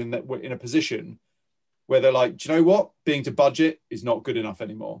businesses in a position where they're like, do you know what? Being to budget is not good enough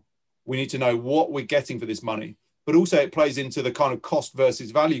anymore. We need to know what we're getting for this money. But also it plays into the kind of cost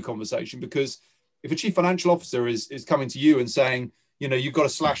versus value conversation, because if a chief financial officer is coming to you and saying, you've got to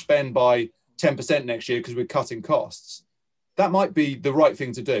slash spend by 10% next year because we're cutting costs, that might be the right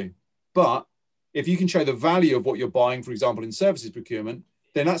thing to do. But if you can show the value of what you're buying, for example, in services procurement,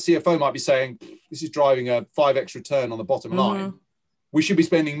 then that CFO might be saying, this is driving a 5x return on the bottom line. We should be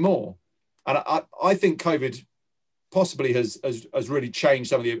spending more. And I think COVID possibly has really changed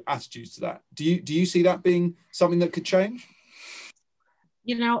some of the attitudes to that. Do you see that being something that could change?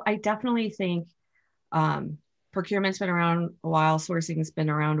 I definitely think procurement's been around a while, sourcing has been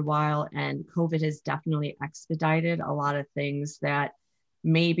around a while, and COVID has definitely expedited a lot of things that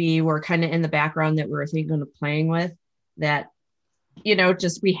maybe were kind of in the background that we were thinking of playing with, that,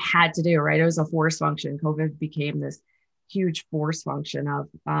 just we had to do, right? It was a force function. COVID became this huge force function of,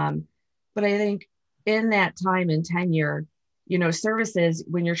 but I think in that time and tenure, services,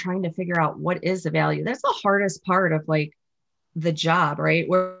 when you're trying to figure out what is the value, that's the hardest part of like the job, right?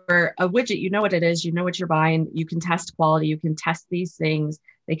 Where a widget, what it is, what you're buying, you can test quality, you can test these things,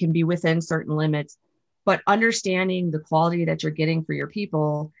 they can be within certain limits, but understanding the quality that you're getting for your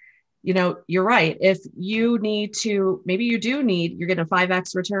people, you're right. If you need to, maybe you do need, you're getting a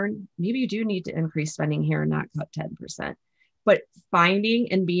 5x return, maybe you do need to increase spending here and not cut 10%. But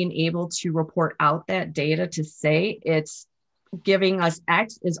finding and being able to report out that data to say it's giving us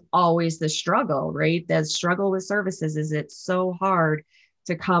X is always the struggle, right? The struggle with services is it's so hard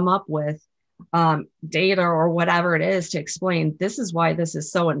to come up with data or whatever it is to explain this is why this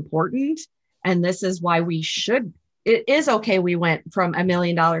is so important. And this is why it is okay. We went from $1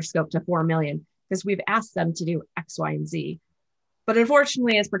 million scope to 4 million because we've asked them to do X, Y, and Z. But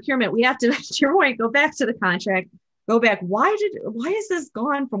unfortunately, as procurement, we have to, to your point, go back to the contract, go back. Why is this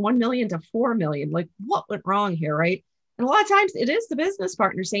gone from 1 million to 4 million? Like, what went wrong here, right? And a lot of times it is the business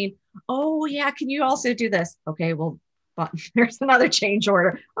partner saying, oh yeah, can you also do this? Okay, well, but there's another change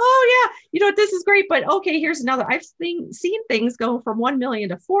order. Oh yeah, you know what, this is great, but okay, here's another. I've seen things go from 1 million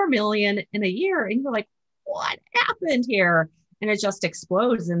to 4 million in a year, and you're like, what happened here? And it just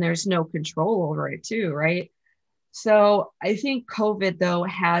explodes, and there's no control over it too, right? So I think COVID though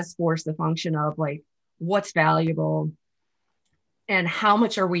has forced the function of like, what's valuable and how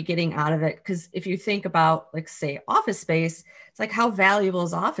much are we getting out of it? Because if you think about, like, say, office space, it's like, how valuable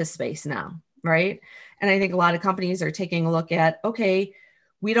is office space now, right? And I think a lot of companies are taking a look at, okay,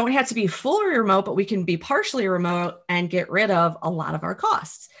 we don't have to be fully remote, but we can be partially remote and get rid of a lot of our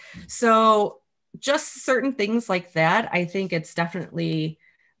costs. So just certain things like that, I think it's definitely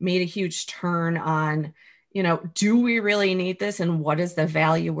made a huge turn on, you know, do we really need this? And what is the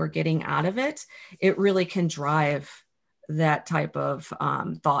value we're getting out of it? It really can drive that type of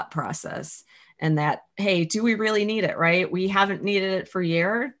thought process. And that, hey, do we really need it, right? We haven't needed it for a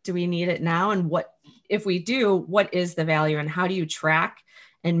year. Do we need it now? And what, if we do, what is the value, and how do you track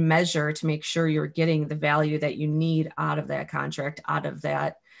and measure to make sure you're getting the value that you need out of that contract, out of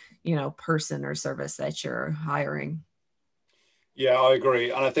that, you know, person or service that you're hiring? Yeah, I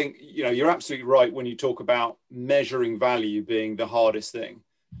agree. And I think, you know, you're absolutely right when you talk about measuring value being the hardest thing.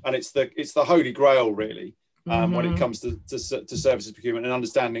 And it's the holy grail, really, when it comes to services procurement and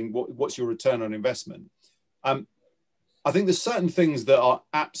understanding what's your return on investment. I think there's certain things that are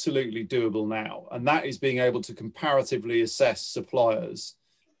absolutely doable now, and that is being able to comparatively assess suppliers.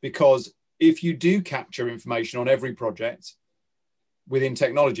 Because if you do capture information on every project within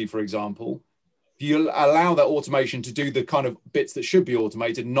technology, for example, if you allow that automation to do the kind of bits that should be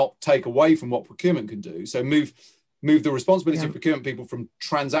automated, not take away from what procurement can do. So move the responsibility of procurement people from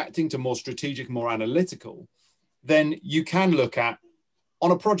transacting to more strategic, more analytical, then you can look at, on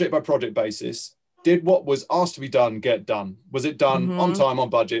a project by project basis, did what was asked to be done get done? Was it done on time,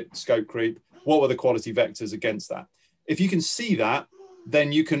 on budget, scope creep? What were the quality vectors against that? If you can see that,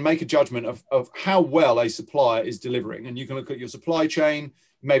 then you can make a judgment of how well a supplier is delivering. And you can look at your supply chain,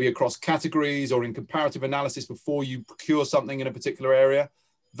 maybe across categories or in comparative analysis before you procure something in a particular area.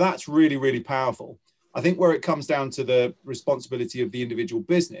 That's really, really powerful. I think where it comes down to the responsibility of the individual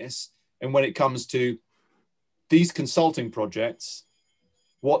business, and when it comes to these consulting projects,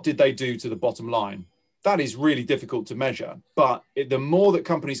 what did they do to the bottom line? That is really difficult to measure. But the more that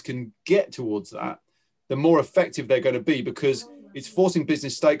companies can get towards that, the more effective they're going to be, because it's forcing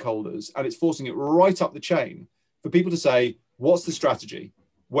business stakeholders, and it's forcing it right up the chain for people to say, what's the strategy?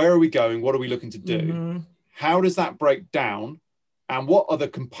 Where are we going? What are we looking to do? How does that break down? And what are the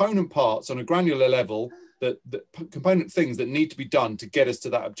component parts on a granular level, the component things that need to be done to get us to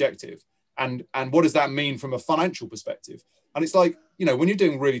that objective? And what does that mean from a financial perspective? And it's like, you know, when you're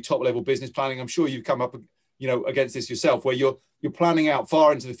doing really top level business planning, I'm sure you've come up, you know, against this yourself, where you're planning out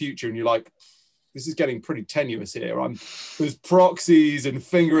far into the future and you're like, this is getting pretty tenuous here. There's proxies and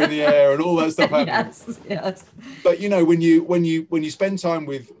finger in the air and all that stuff happening. Yes. But you know, when you spend time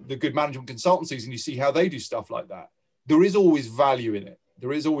with the good management consultancies and you see how they do stuff like that, there is always value in it.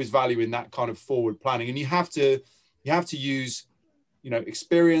 There is always value in that kind of forward planning, and you have to use, you know,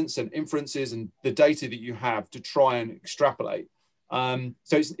 experience and inferences and the data that you have to try and extrapolate. So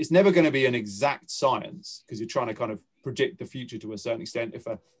it's never going to be an exact science, because you're trying to kind of predict the future to a certain extent. If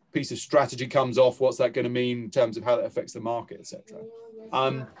a piece of strategy comes off, what's that going to mean in terms of how that affects the market, etc.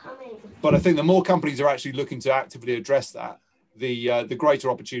 But I think the more companies are actually looking to actively address that, the greater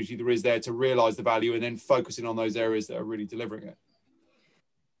opportunity there is there to realize the value and then focusing on those areas that are really delivering it.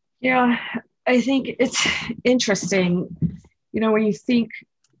 Yeah, I think it's interesting. You know, when you think,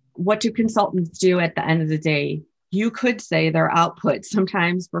 what do consultants do at the end of the day? You could say their output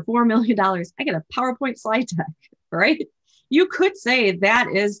sometimes for $4 million, I get a PowerPoint slide deck, right? You could say that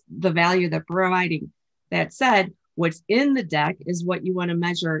is the value they're providing. That said, what's in the deck is what you want to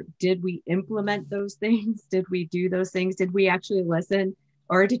measure. Did we implement those things? Did we do those things? Did we actually listen?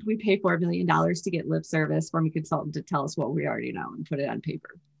 Or did we pay $4 million to get lip service from a consultant to tell us what we already know and put it on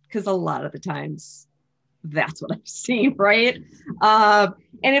paper? Because a lot of the times, that's what I've seen, right? And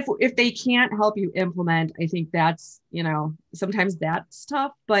if they can't help you implement, I think that's, you know, sometimes that's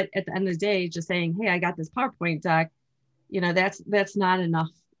tough. But at the end of the day, just saying, hey, I got this PowerPoint deck, that's not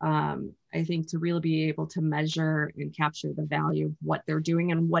enough. I think to really be able to measure and capture the value of what they're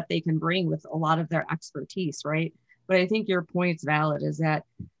doing and what they can bring with a lot of their expertise, right? But I think your point's valid is that,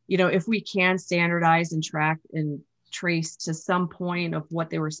 if we can standardize and track and trace to some point of what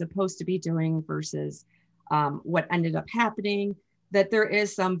they were supposed to be doing versus what ended up happening, that there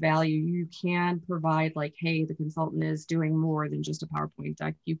is some value. You can provide like, hey, the consultant is doing more than just a PowerPoint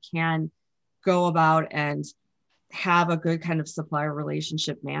deck. You can go about and have a good kind of supplier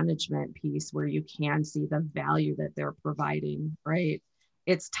relationship management piece where you can see the value that they're providing, right?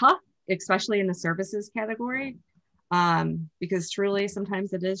 It's tough, especially in the services category, because truly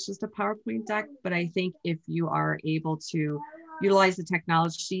sometimes it is just a PowerPoint deck. But I think if you are able to utilize the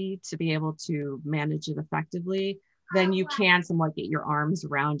technology to be able to manage it effectively, then you can somewhat get your arms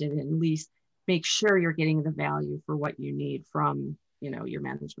around it and at least make sure you're getting the value for what you need from, your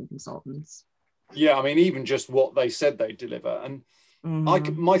management consultants. Yeah, I mean, even just what they said they deliver. And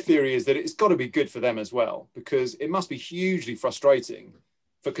my theory is that it's got to be good for them as well, because it must be hugely frustrating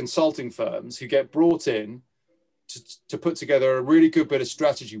for consulting firms who get brought in to put together a really good bit of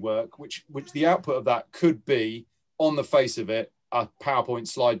strategy work, which the output of that could be, on the face of it, a PowerPoint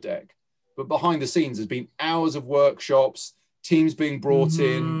slide deck. But behind the scenes, there's been hours of workshops, teams being brought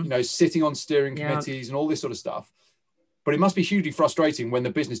in, sitting on steering committees and all this sort of stuff. But it must be hugely frustrating when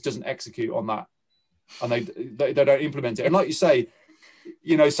the business doesn't execute on that and they don't implement it. And like you say,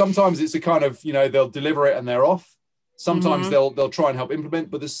 sometimes it's a kind of, they'll deliver it and they're off. Sometimes they'll try and help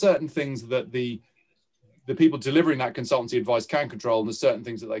implement, but there's certain things that the people delivering that consultancy advice can control, and there's certain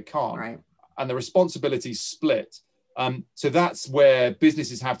things that they can't. Right. And the responsibility's split. So that's where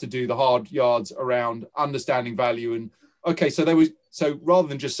businesses have to do the hard yards around understanding value. And okay, so rather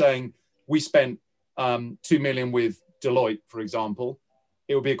than just saying we spent 2 million with Deloitte, for example,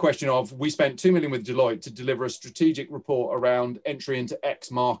 it would be a question of, we spent 2 million with Deloitte to deliver a strategic report around entry into X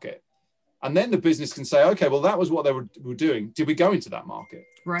market. And then the business can say, okay, well, that was what they were doing. Did we go into that market?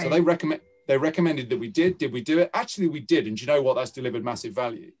 Right. So they recommended that we did. Did we do it? Actually, we did. And do you know what? That's delivered massive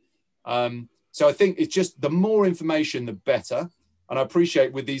value. So I think it's just the more information, the better. And I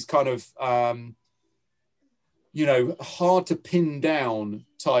appreciate with these kind of, hard to pin down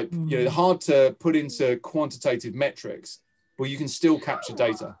type, hard to put into quantitative metrics, but you can still capture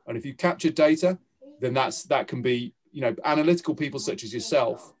data. And if you capture data, then that can be, analytical people such as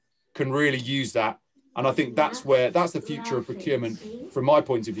yourself can really use that. And I think that's the future of procurement, from my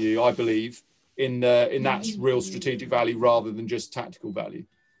point of view, I believe, in that real strategic value rather than just tactical value.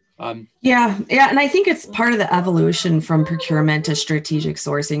 Yeah. And I think it's part of the evolution from procurement to strategic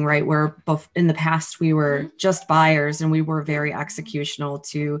sourcing, right? Where in the past we were just buyers and we were very executional,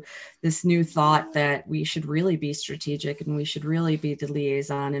 to this new thought that we should really be strategic and we should really be the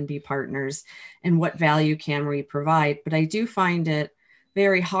liaison and be partners, and what value can we provide. But I do find it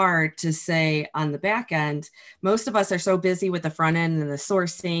very hard to say on the back end. Most of us are so busy with the front end and the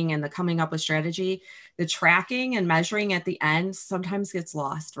sourcing and the coming up with strategy, the tracking and measuring at the end sometimes gets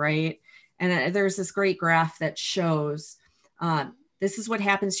lost, right? And there's this great graph that shows this is what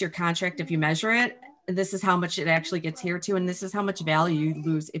happens to your contract if you measure it, and this is how much it actually gets here to, and this is how much value you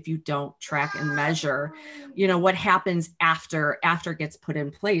lose if you don't track and measure, what happens after it gets put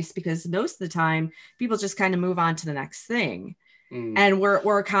in place, because most of the time people just kind of move on to the next thing. And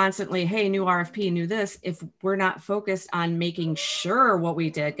we're constantly, hey, new RFP, new this. If we're not focused on making sure what we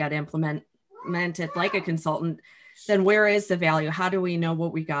did got implemented like a consultant, then where is the value? How do we know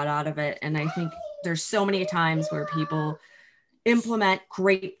what we got out of it? And I think there's so many times where people implement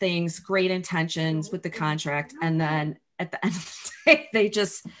great things, great intentions with the contract, and then at the end of the day,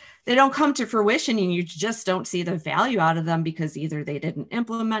 they don't come to fruition, and you just don't see the value out of them because either they didn't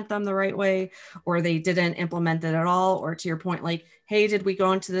implement them the right way, or they didn't implement it at all. Or to your point, like, hey, did we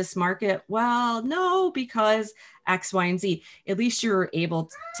go into this market? Well, no, because X, Y, and Z. At least you're able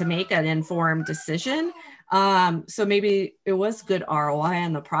to make an informed decision. So maybe it was good ROI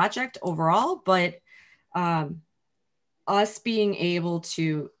on the project overall, but us being able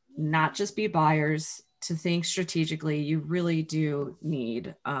to not just be buyers, to think strategically, you really do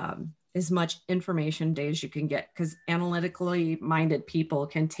need as much information data as you can get, because analytically minded people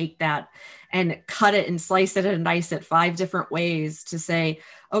can take that and cut it and slice it and dice it 5 different ways to say,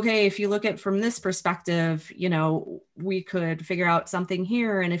 okay, if you look at from this perspective, we could figure out something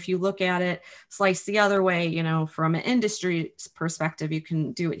here. And if you look at it, slice the other way, from an industry perspective, you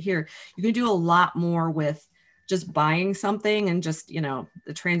can do it here. You can do a lot more with just buying something and just, the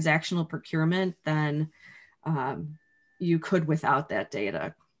transactional procurement than you could without that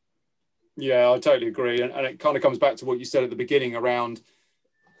data. Yeah, I totally agree. And it kind of comes back to what you said at the beginning around,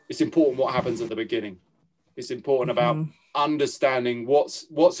 it's important what happens at the beginning. It's important about understanding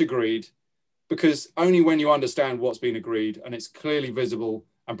what's agreed, because only when you understand what's been agreed and it's clearly visible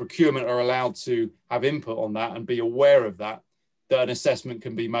and procurement are allowed to have input on that and be aware of that, that an assessment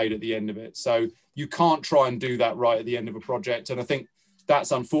can be made at the end of it. So you can't try and do that right at the end of a project. And I think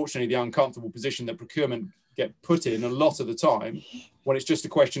that's unfortunately the uncomfortable position that procurement get put in a lot of the time, when it's just a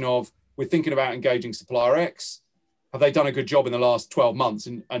question of, we're thinking about engaging supplier X. Have they done a good job in the last 12 months?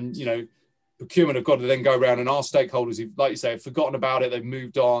 And you know, procurement have got to then go around and ask stakeholders who, like you say, have forgotten about it, they've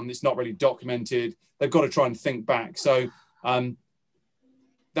moved on, it's not really documented. They've got to try and think back. So that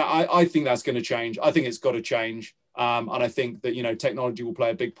I think that's going to change. I think it's got to change. And I think that, you know, technology will play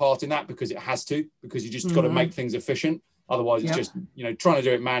a big part in that, because it has to, because you just got to make things efficient. Otherwise, it's just, you know, trying to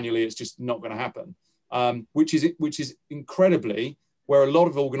do it manually, it's just not going to happen. Which is incredibly where a lot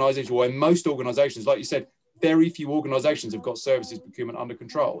of organizations, or where most organizations, like you said, very few organizations have got services procurement under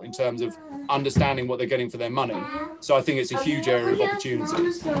control in terms of understanding what they're getting for their money. So I think it's a huge area of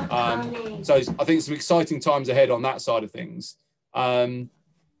opportunity. So I think some exciting times ahead on that side of things.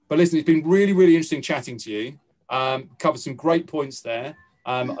 But listen, it's been really, really interesting chatting to you. Covered some great points there.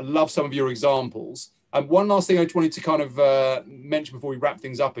 I love some of your examples. One last thing I just wanted to kind of mention before we wrap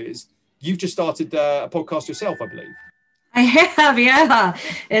things up is, you've just started a podcast yourself, I believe. I have, yeah.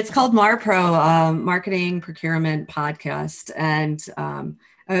 It's called MarPro, Marketing Procurement Podcast. And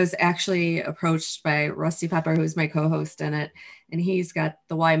I was actually approached by Rusty Pepper, who's my co-host in it. And he's got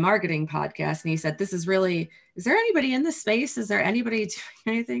the Why Marketing podcast. And he said, this is really, is there anybody in this space? Is there anybody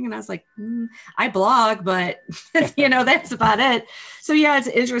doing anything? And I was like, I blog, but you know, that's about it. So yeah, it's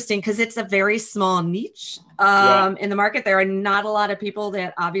interesting because it's a very small niche in the market. There are not a lot of people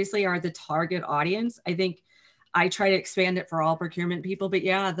that obviously are the target audience. I think I try to expand it for all procurement people, but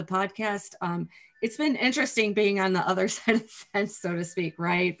yeah, the podcast, it's been interesting being on the other side of the fence, so to speak,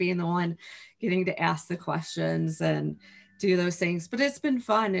 right? Being the one getting to ask the questions and do those things, but it's been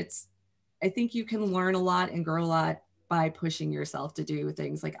fun. I think you can learn a lot and grow a lot by pushing yourself to do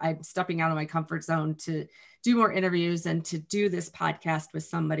things. Like, I'm stepping out of my comfort zone to do more interviews and to do this podcast with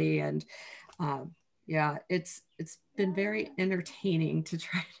somebody. And yeah, it's been very entertaining to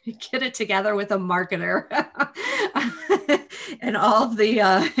try to get it together with a marketer and all of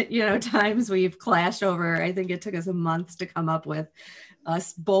the times we've clashed over. I think it took us a month to come up with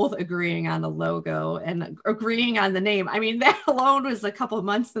us both agreeing on the logo and agreeing on the name. I mean, that alone was a couple of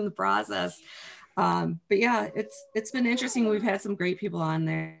months in the process. But yeah, it's been interesting. We've had some great people on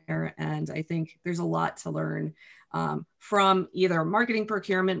there, and I think there's a lot to learn from either marketing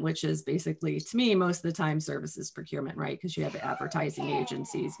procurement, which is basically, to me, most of the time services procurement, right? Because you have advertising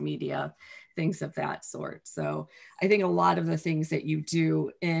agencies, media, things of that sort. So I think a lot of the things that you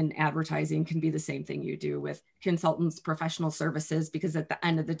do in advertising can be the same thing you do with consultants, professional services, because at the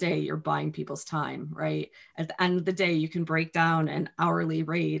end of the day, you're buying people's time, right? At the end of the day, you can break down an hourly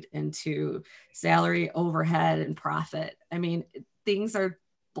rate into salary, overhead, and profit. I mean, things are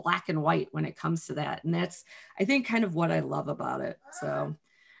black and white when it comes to that. And that's, I think, kind of what I love about it. So,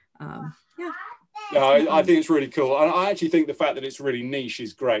 yeah. Yeah, I think it's really cool. And I actually think the fact that it's really niche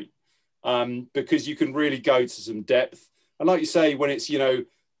is great, because you can really go to some depth. And like you say, when it's, you know,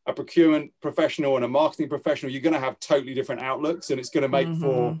 a procurement professional and a marketing professional, you're going to have totally different outlooks, and it's going to make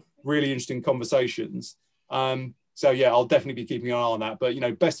for really interesting conversations. So yeah, I'll definitely be keeping an eye on that. But, you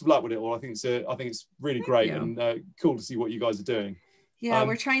know, best of luck with it all. I think it's really great and cool to see what you guys are doing. Yeah,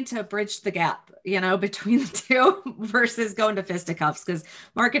 we're trying to bridge the gap, you know, between the two versus going to fisticuffs, because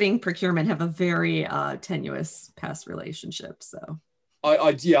marketing procurement have a very tenuous past relationship. So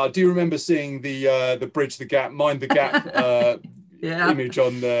I do remember seeing the bridge the gap, mind the gap image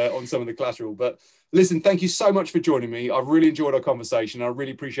on some of the collateral. But listen, thank you so much for joining me. I've really enjoyed our conversation. I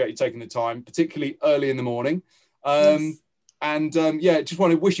really appreciate you taking the time, particularly early in the morning. Yes. And just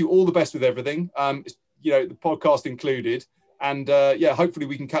want to wish you all the best with everything. You know, the podcast included. And hopefully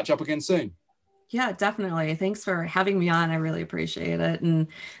we can catch up again soon. Yeah, definitely. Thanks for having me on. I really appreciate it. And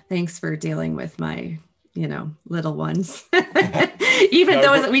thanks for dealing with my, you know, little ones. Even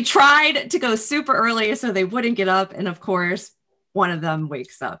though we tried to go super early so they wouldn't get up. And of course, one of them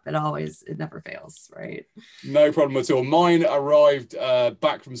wakes up. It never fails, right? No problem at all. Mine arrived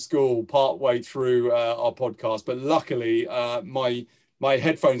back from school partway through our podcast, but luckily my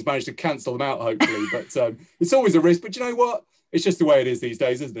headphones managed to cancel them out, hopefully. But it's always a risk. But you know what? It's just the way it is these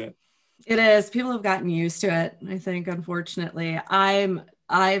days, isn't it? It is. People have gotten used to it, I think, unfortunately.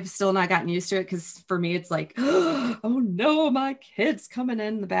 I've still not gotten used to it, because for me, it's like, oh no, my kid's coming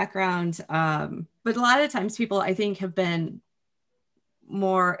in the background. But a lot of times people, I think, have been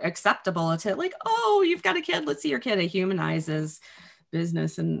more acceptable to, like, oh, you've got a kid, let's see your kid. It humanizes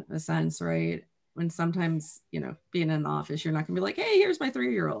business in a sense, right? when sometimes, being in the office, you're not gonna be like, hey, here's my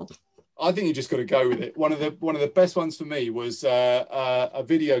 3-year-old. I think you just got to go with it. One of the best ones for me was a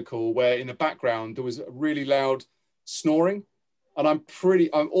video call where in the background there was really loud snoring, and I'm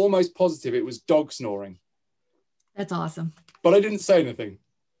almost positive it was dog snoring. That's awesome. But I didn't say anything.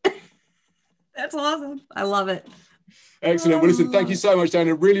 That's awesome. I love it. Excellent. Well, listen, thank you so much,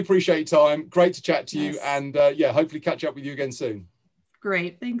 Dana. Really appreciate your time. Great to chat to you, Yes. and hopefully catch up with you again soon.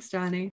 Great. Thanks, Johnny.